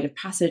it's a rite of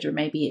passage, or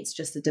maybe it's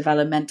just a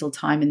developmental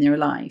time in their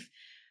life.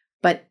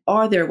 But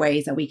are there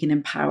ways that we can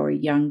empower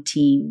young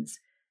teens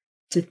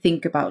to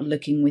think about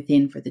looking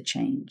within for the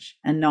change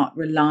and not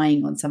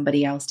relying on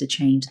somebody else to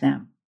change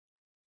them?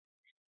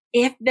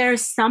 If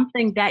there's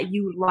something that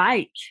you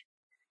like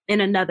in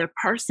another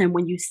person,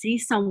 when you see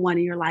someone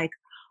and you're like,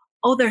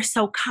 oh, they're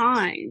so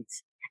kind.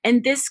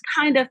 And this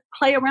kind of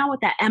play around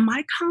with that. Am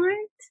I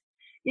kind?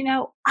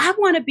 I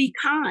want to be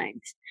kind.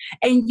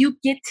 And you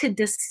get to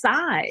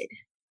decide,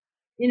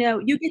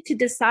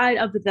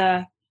 of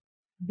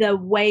the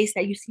ways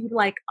that you see,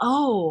 like,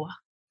 oh,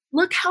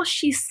 look how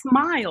she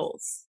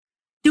smiles.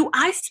 Do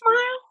I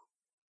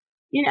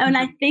smile? And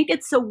I think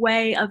it's a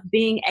way of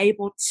being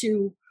able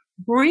to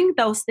bring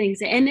those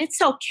things in. And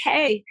it's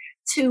okay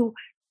to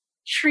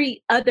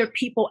treat other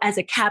people as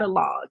a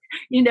catalog,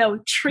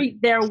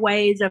 treat their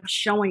ways of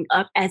showing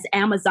up as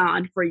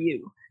Amazon for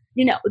you.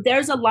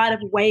 There's a lot of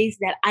ways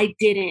that I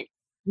didn't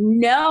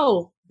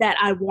know that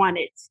I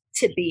wanted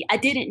to be. I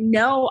didn't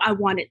know I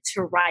wanted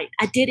to write.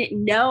 I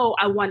didn't know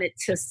I wanted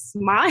to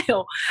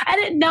smile. I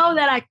didn't know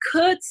that I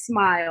could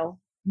smile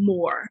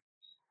more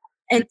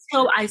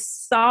until I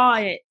saw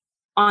it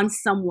on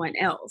someone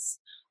else.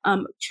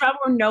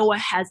 Trevor Noah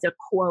has a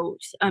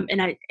quote,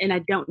 and I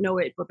don't know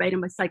it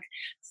verbatim. It's like,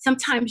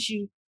 sometimes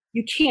you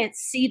can't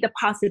see the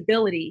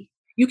possibility.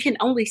 You can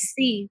only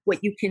see what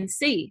you can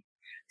see.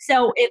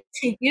 So if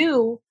to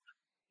you,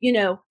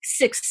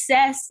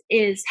 success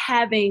is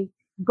having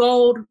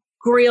gold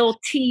grille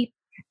teeth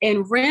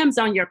and rims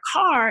on your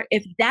car,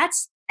 if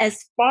that's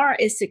as far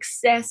as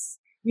success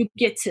you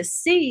get to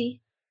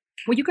see,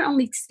 well, you can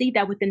only see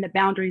that within the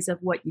boundaries of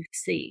what you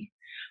see.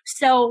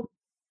 So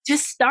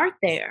just start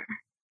there.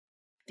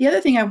 The other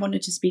thing I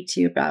wanted to speak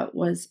to you about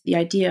was the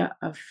idea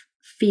of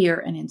fear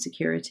and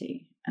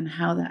insecurity and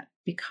how that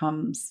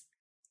becomes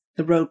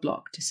the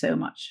roadblock to so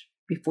much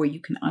before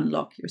you can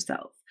unlock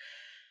yourself.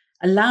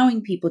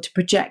 Allowing people to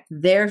project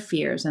their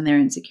fears and their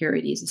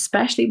insecurities,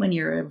 especially when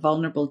you're a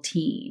vulnerable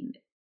teen,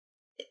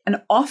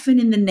 and often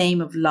in the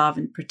name of love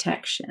and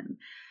protection,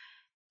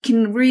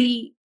 can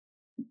really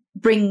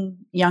bring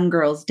young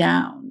girls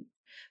down.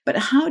 But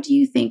how do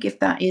you think, if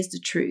that is the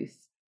truth,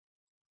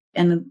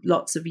 and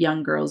lots of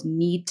young girls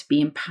need to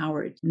be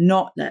empowered,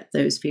 not let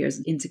those fears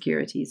and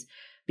insecurities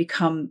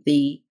become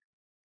the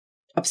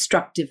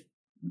obstructive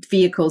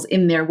vehicles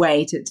in their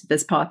way to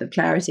this path of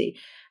clarity?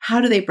 How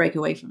do they break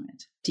away from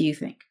it, do you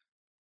think?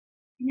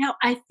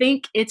 I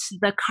think it's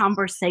the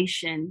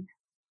conversation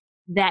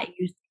that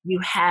you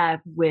have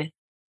with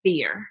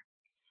fear.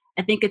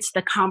 I think it's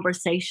the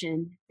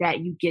conversation that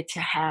you get to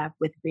have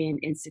with being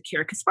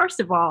insecure. Because first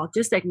of all,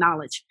 just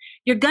acknowledge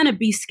you're going to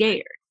be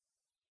scared.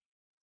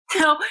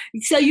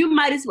 So you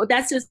might as well,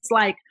 that's just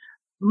like,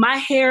 my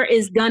hair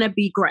is going to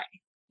be gray.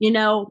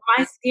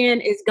 My skin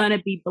is going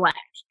to be black.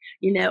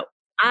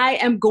 I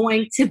am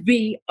going to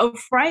be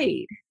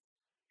afraid.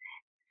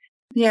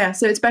 Yeah.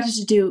 So it's better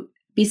to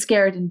be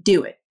scared and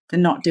do it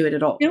than not do it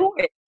at all. Do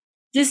it.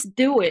 Just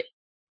do it.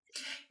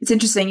 It's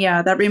interesting.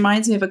 Yeah. That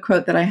reminds me of a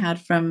quote that I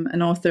had from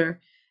an author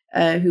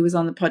who was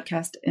on the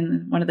podcast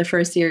in one of the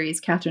first series,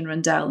 Catherine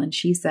Rundell. And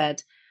she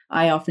said,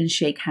 I often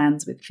shake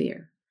hands with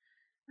fear.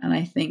 And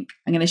I think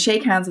I'm going to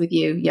shake hands with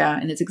you. Yeah.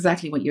 And it's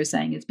exactly what you're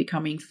saying. It's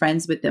becoming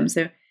friends with them.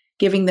 So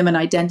giving them an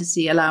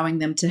identity, allowing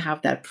them to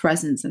have that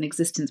presence and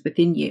existence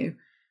within you,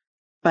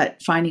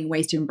 but finding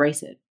ways to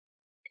embrace it.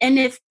 And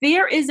if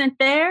fear isn't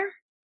there,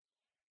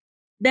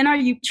 then are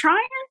you trying?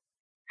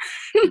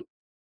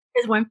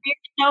 Because when fear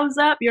shows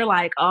up, you're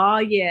like, oh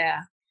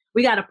yeah,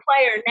 we got a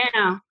player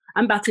now.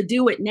 I'm about to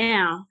do it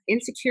now.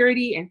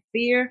 Insecurity and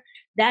fear,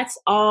 that's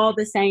all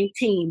the same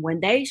team. When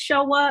they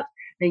show up,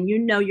 then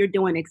you're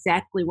doing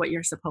exactly what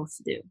you're supposed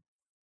to do.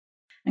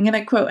 I'm going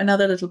to quote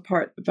another little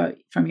part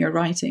from your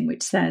writing,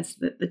 which says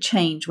that the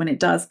change, when it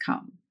does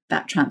come,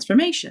 that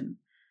transformation,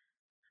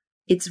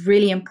 it's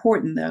really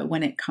important, though,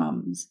 when it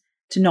comes,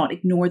 to not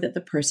ignore that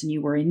the person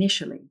you were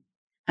initially,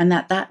 and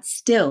that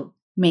still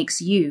makes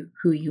you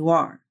who you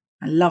are.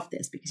 I love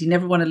this because you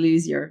never want to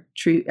lose your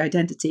true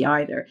identity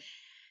either.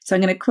 So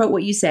I'm going to quote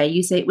what you say.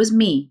 You say, it was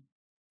me,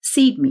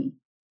 seed me,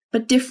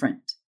 but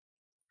different,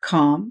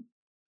 calm,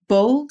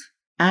 bold,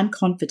 and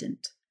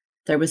confident.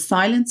 There was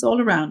silence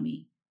all around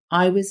me.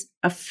 I was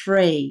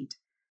afraid,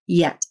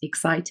 yet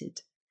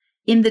excited.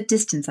 In the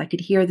distance, I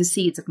could hear the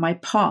seeds of my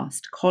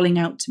past calling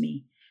out to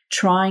me,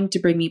 trying to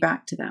bring me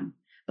back to them,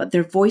 but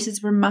their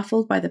voices were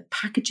muffled by the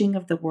packaging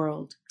of the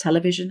world,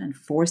 television, and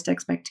forced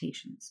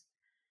expectations.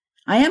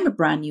 I am a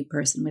brand new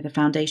person with a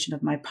foundation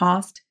of my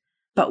past,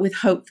 but with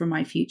hope for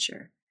my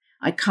future.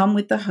 I come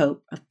with the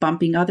hope of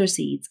bumping other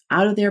seeds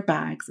out of their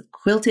bags of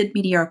quilted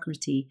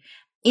mediocrity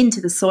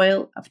into the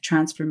soil of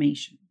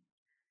transformation.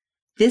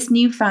 This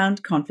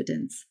newfound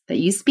confidence that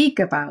you speak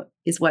about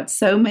is what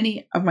so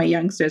many of my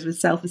youngsters with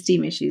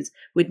self-esteem issues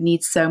would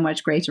need so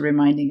much greater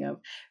reminding of.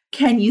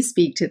 Can you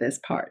speak to this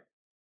part?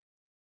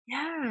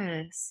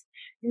 Yes.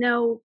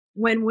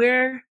 When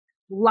we're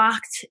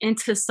locked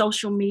into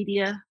social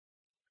media,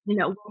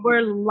 when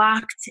we're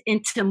locked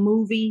into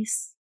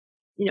movies,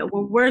 when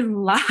we're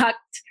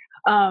locked,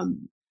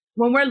 when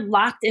we're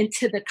locked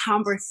into the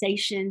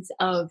conversations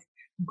of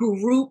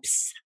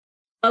groups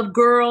of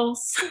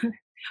girls,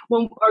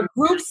 or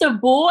groups of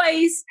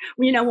boys,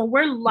 when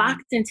we're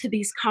locked into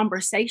these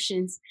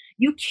conversations,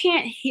 you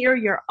can't hear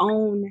your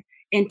own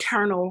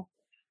internal,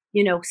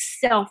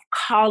 self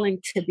calling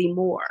to be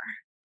more.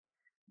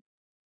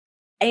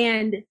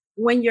 And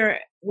when you're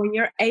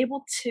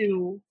able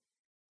to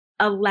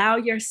allow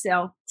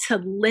yourself to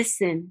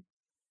listen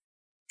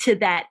to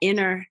that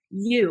inner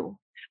you,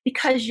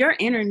 because your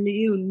inner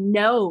you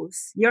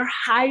knows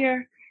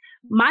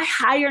my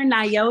higher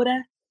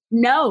Nyota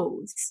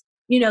knows,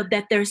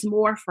 that there's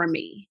more for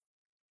me.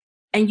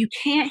 And you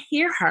can't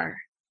hear her.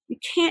 You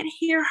can't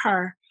hear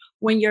her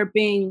when you're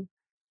being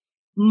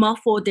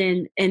muffled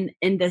in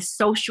the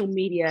social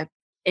media.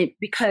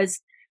 Because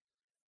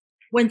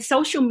when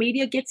social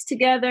media gets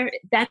together,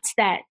 that's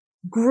that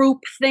group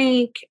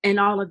think and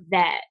all of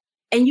that.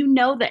 And you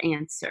know the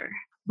answer.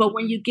 But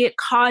when you get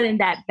caught in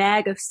that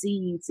bag of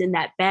seeds, in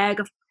that bag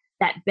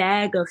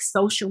of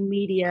social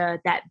media,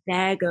 that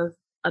bag of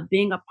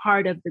being a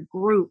part of the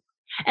group.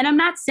 And I'm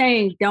not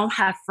saying don't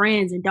have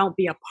friends and don't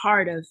be a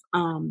part of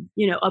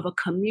of a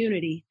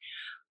community,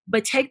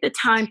 but take the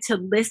time to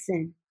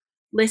listen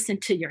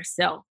to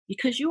yourself,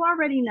 because you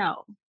already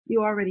know.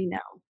 You already know.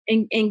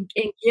 And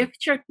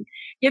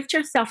gift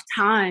yourself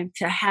time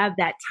to have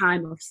that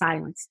time of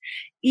silence.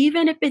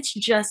 Even if it's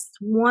just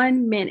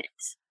 1 minute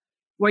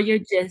where you're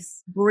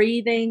just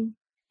breathing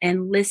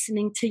and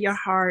listening to your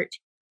heart,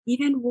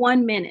 even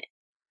 1 minute,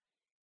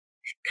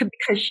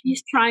 because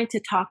she's trying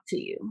to talk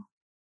to you.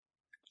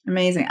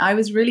 Amazing. I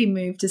was really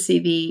moved to see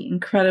the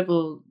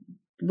incredible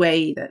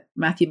way that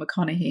Matthew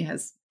McConaughey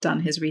has done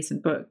his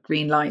recent book,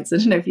 Green Lights. I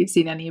don't know if you've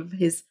seen any of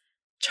his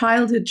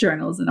childhood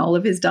journals and all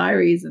of his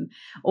diaries and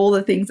all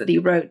the things that he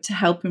wrote to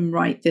help him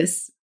write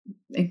this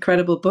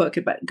incredible book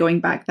about going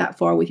back that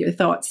far with your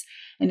thoughts.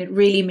 And it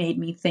really made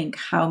me think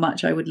how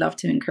much I would love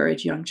to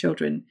encourage young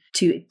children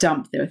to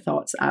dump their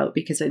thoughts out,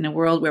 because in a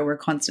world where we're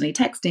constantly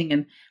texting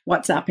and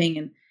WhatsApping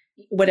and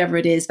whatever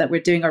it is that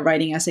we're doing, or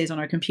writing essays on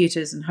our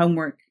computers and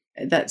homework,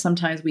 that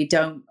sometimes we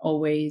don't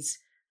always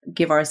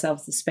give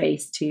ourselves the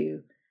space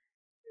to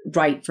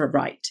write for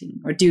writing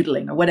or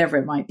doodling or whatever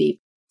it might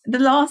be. The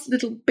last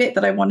little bit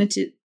that I wanted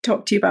to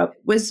talk to you about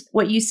was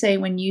what you say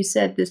when you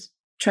said this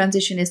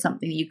transition is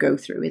something you go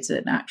through. It's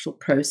an actual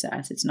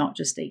process. It's not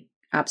just a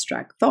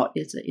abstract thought.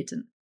 It's a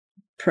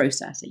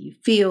process that you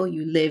feel,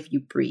 you live,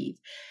 you breathe.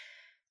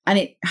 And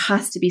it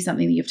has to be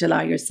something that you have to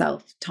allow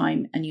yourself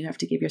time, and you have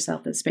to give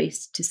yourself the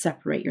space to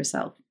separate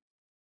yourself.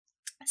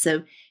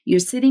 So you're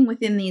sitting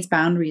within these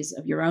boundaries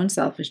of your own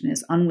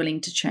selfishness, unwilling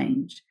to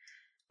change,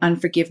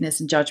 unforgiveness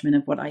and judgment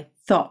of what I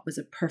thought was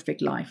a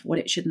perfect life, what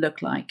it should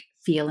look like,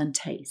 feel and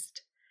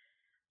taste.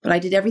 But I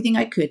did everything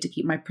I could to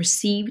keep my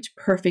perceived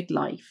perfect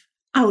life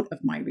out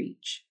of my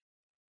reach.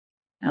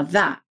 Now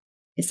that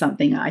is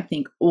something I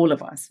think all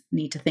of us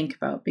need to think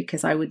about,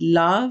 because I would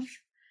love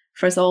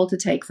for us all to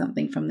take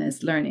something from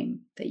this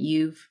learning that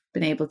you've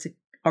been able to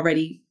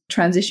already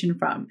transition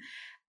from,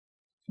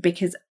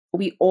 because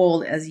we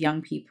all as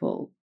young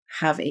people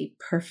have a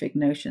perfect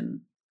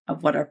notion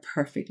of what our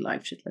perfect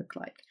life should look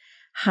like.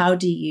 How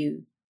do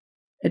you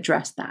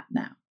address that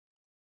now?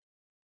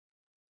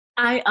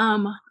 I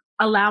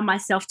allow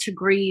myself to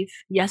grieve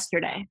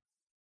yesterday.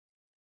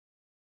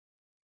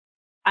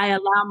 I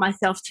allow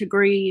myself to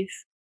grieve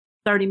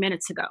 30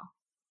 minutes ago,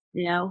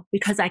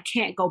 because I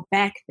can't go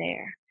back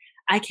there.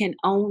 I can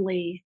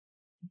only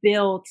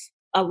build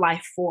a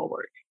life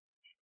forward.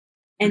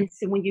 And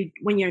so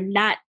when you're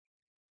not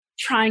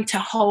trying to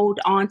hold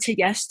on to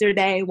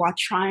yesterday while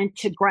trying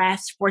to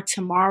grasp for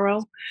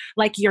tomorrow,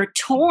 like you're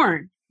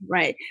torn,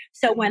 right?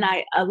 So when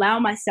I allow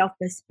myself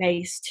the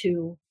space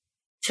to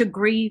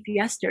grieve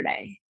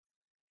yesterday,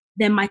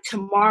 then my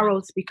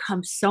tomorrows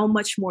become so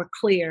much more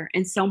clear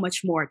and so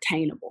much more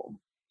attainable.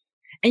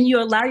 And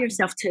you allow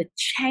yourself to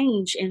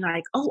change and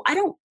like, oh,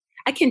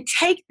 I can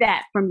take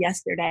that from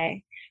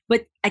yesterday,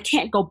 but I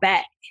can't go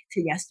back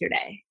to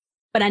yesterday.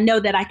 But I know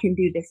that I can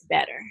do this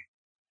better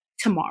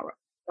tomorrow,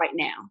 right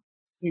now,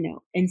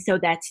 And so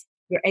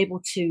you're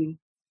able to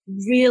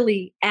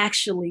really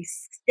actually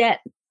step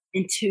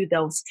into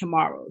those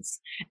tomorrows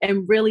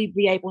and really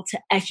be able to,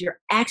 as you're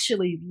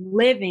actually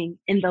living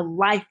in the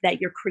life that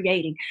you're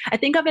creating. I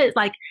think of it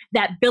like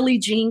that Billie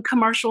Jean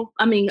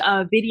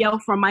video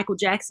from Michael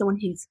Jackson when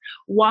he's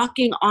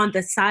walking on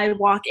the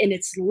sidewalk and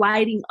it's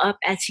lighting up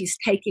as he's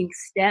taking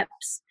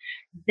steps.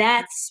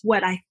 That's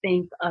what I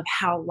think of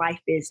how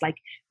life is. Like,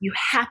 you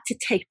have to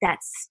take that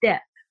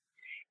step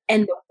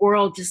and the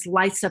world just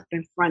lights up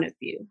in front of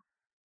you.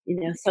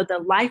 So the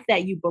life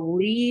that you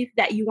believe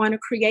that you want to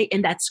create,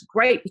 and that's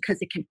great because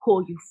it can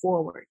pull you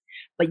forward,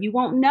 but you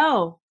won't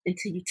know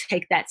until you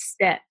take that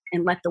step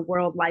and let the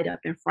world light up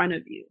in front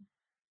of you.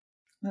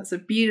 That's a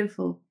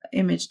beautiful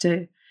image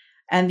to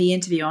end the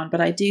interview on.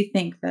 But I do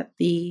think that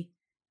the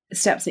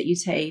steps that you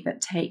take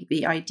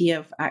the idea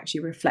of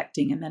actually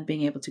reflecting and then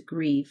being able to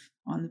grieve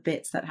on the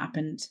bits that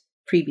happened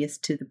previous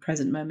to the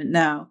present moment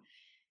now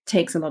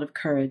takes a lot of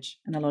courage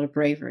and a lot of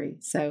bravery.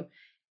 So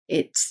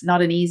it's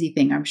not an easy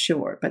thing, I'm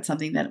sure, but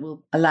something that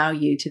will allow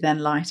you to then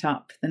light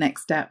up the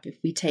next step if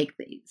we take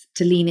these,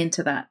 to lean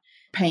into that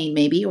pain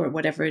maybe, or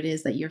whatever it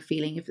is that you're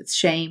feeling, if it's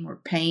shame or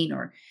pain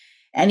or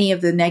any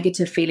of the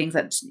negative feelings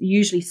that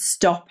usually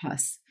stop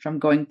us from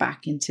going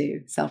back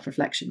into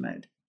self-reflection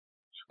mode.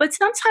 But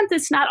sometimes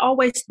it's not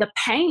always the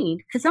pain,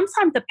 because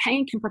sometimes the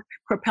pain can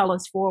propel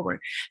us forward.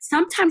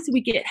 Sometimes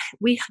we get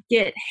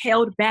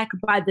held back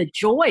by the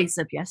joys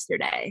of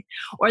yesterday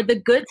or the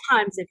good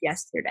times of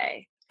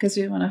yesterday. Because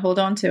we want to hold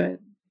on to it.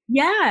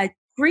 Yeah,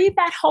 grieve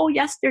that whole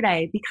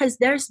yesterday because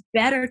there's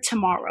better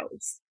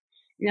tomorrows.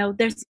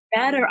 There's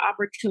better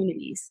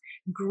opportunities.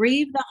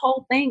 Grieve the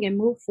whole thing and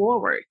move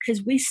forward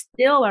because we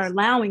still are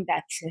allowing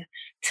that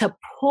to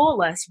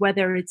pull us,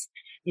 whether it's,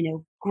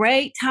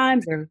 great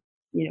times or,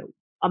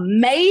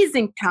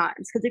 amazing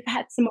times, because we've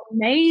had some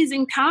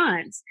amazing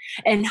times,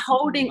 and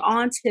holding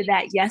on to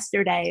that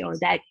yesterday or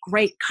that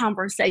great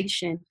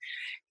conversation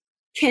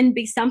can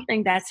be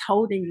something that's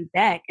holding you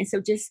back. And so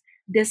just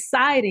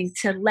deciding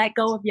to let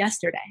go of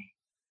yesterday.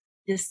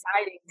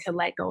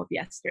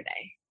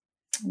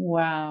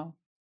 Wow.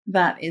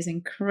 That is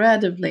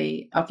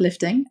incredibly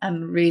uplifting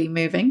and really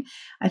moving.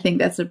 I think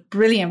that's a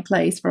brilliant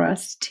place for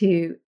us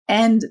to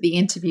end the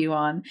interview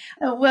on.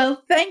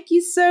 Well, thank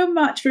you so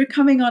much for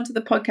coming onto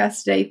the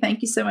podcast today.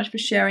 Thank you so much for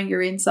sharing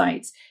your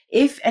insights.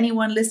 If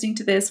anyone listening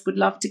to this would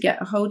love to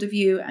get a hold of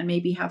you and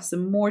maybe have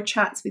some more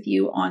chats with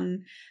you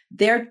on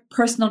their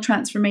personal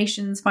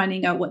transformations,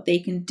 finding out what they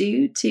can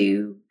do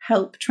to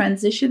help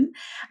transition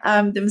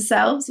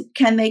themselves,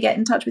 can they get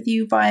in touch with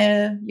you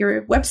via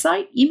your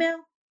website, email?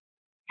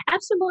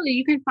 Absolutely.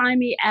 You can find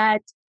me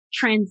at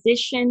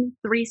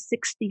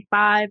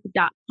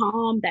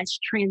transition365.com. That's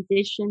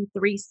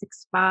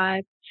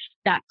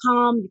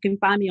transition365.com. You can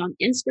find me on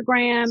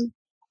Instagram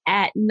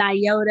at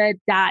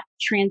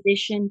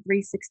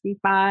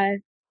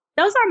nyota.transition365.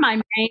 Those are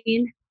my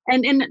main.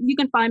 And you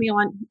can find me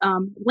on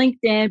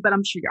LinkedIn, but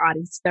I'm sure your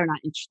audience, they're not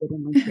interested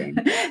in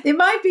LinkedIn. They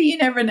might be, you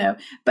never know.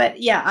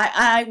 But yeah,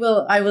 I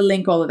will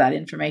link all of that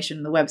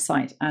information, the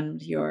website and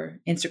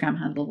your Instagram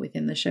handle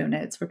within the show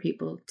notes for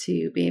people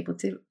to be able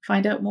to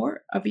find out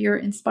more of your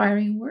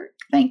inspiring work.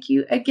 Thank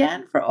you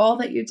again for all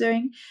that you're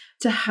doing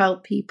to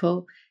help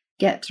people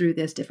get through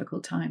these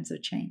difficult times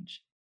of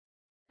change.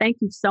 Thank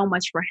you so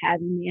much for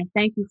having me. And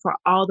thank you for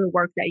all the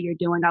work that you're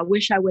doing. I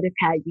wish I would have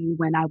had you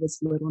when I was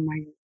little,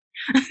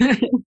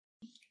 Nyota.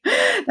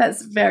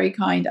 That's very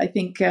kind. I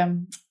think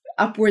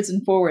upwards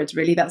and forwards,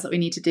 really, that's what we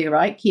need to do,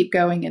 right? Keep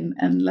going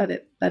and let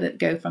it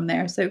go from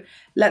there. So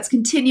let's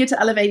continue to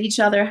elevate each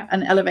other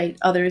and elevate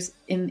others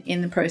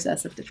in the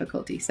process of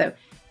difficulty. So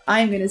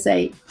I'm going to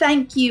say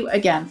thank you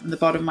again from the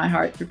bottom of my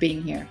heart for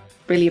being here.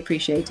 Really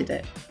appreciated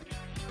it.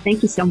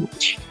 Thank you so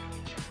much.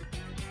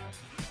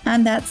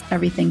 And that's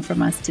everything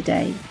from us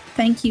today.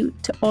 Thank you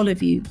to all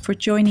of you for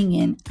joining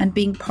in and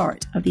being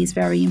part of these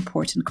very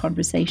important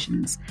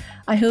conversations.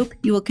 I hope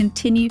you will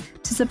continue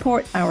to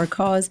support our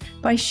cause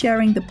by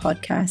sharing the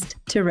podcast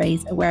to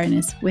raise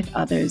awareness with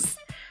others.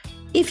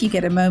 If you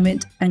get a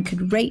moment and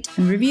could rate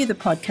and review the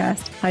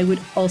podcast, I would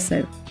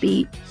also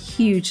be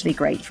hugely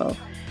grateful.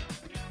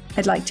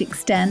 I'd like to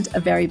extend a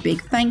very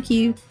big thank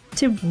you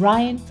to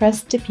Ryan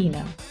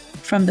Prestipino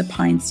from the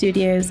Pine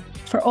Studios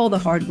for all the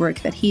hard work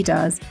that he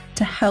does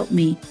to help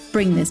me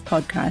bring this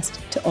podcast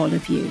to all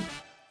of you.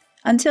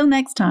 Until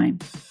next time,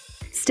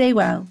 stay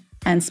well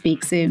and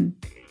speak soon.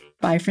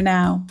 Bye for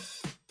now.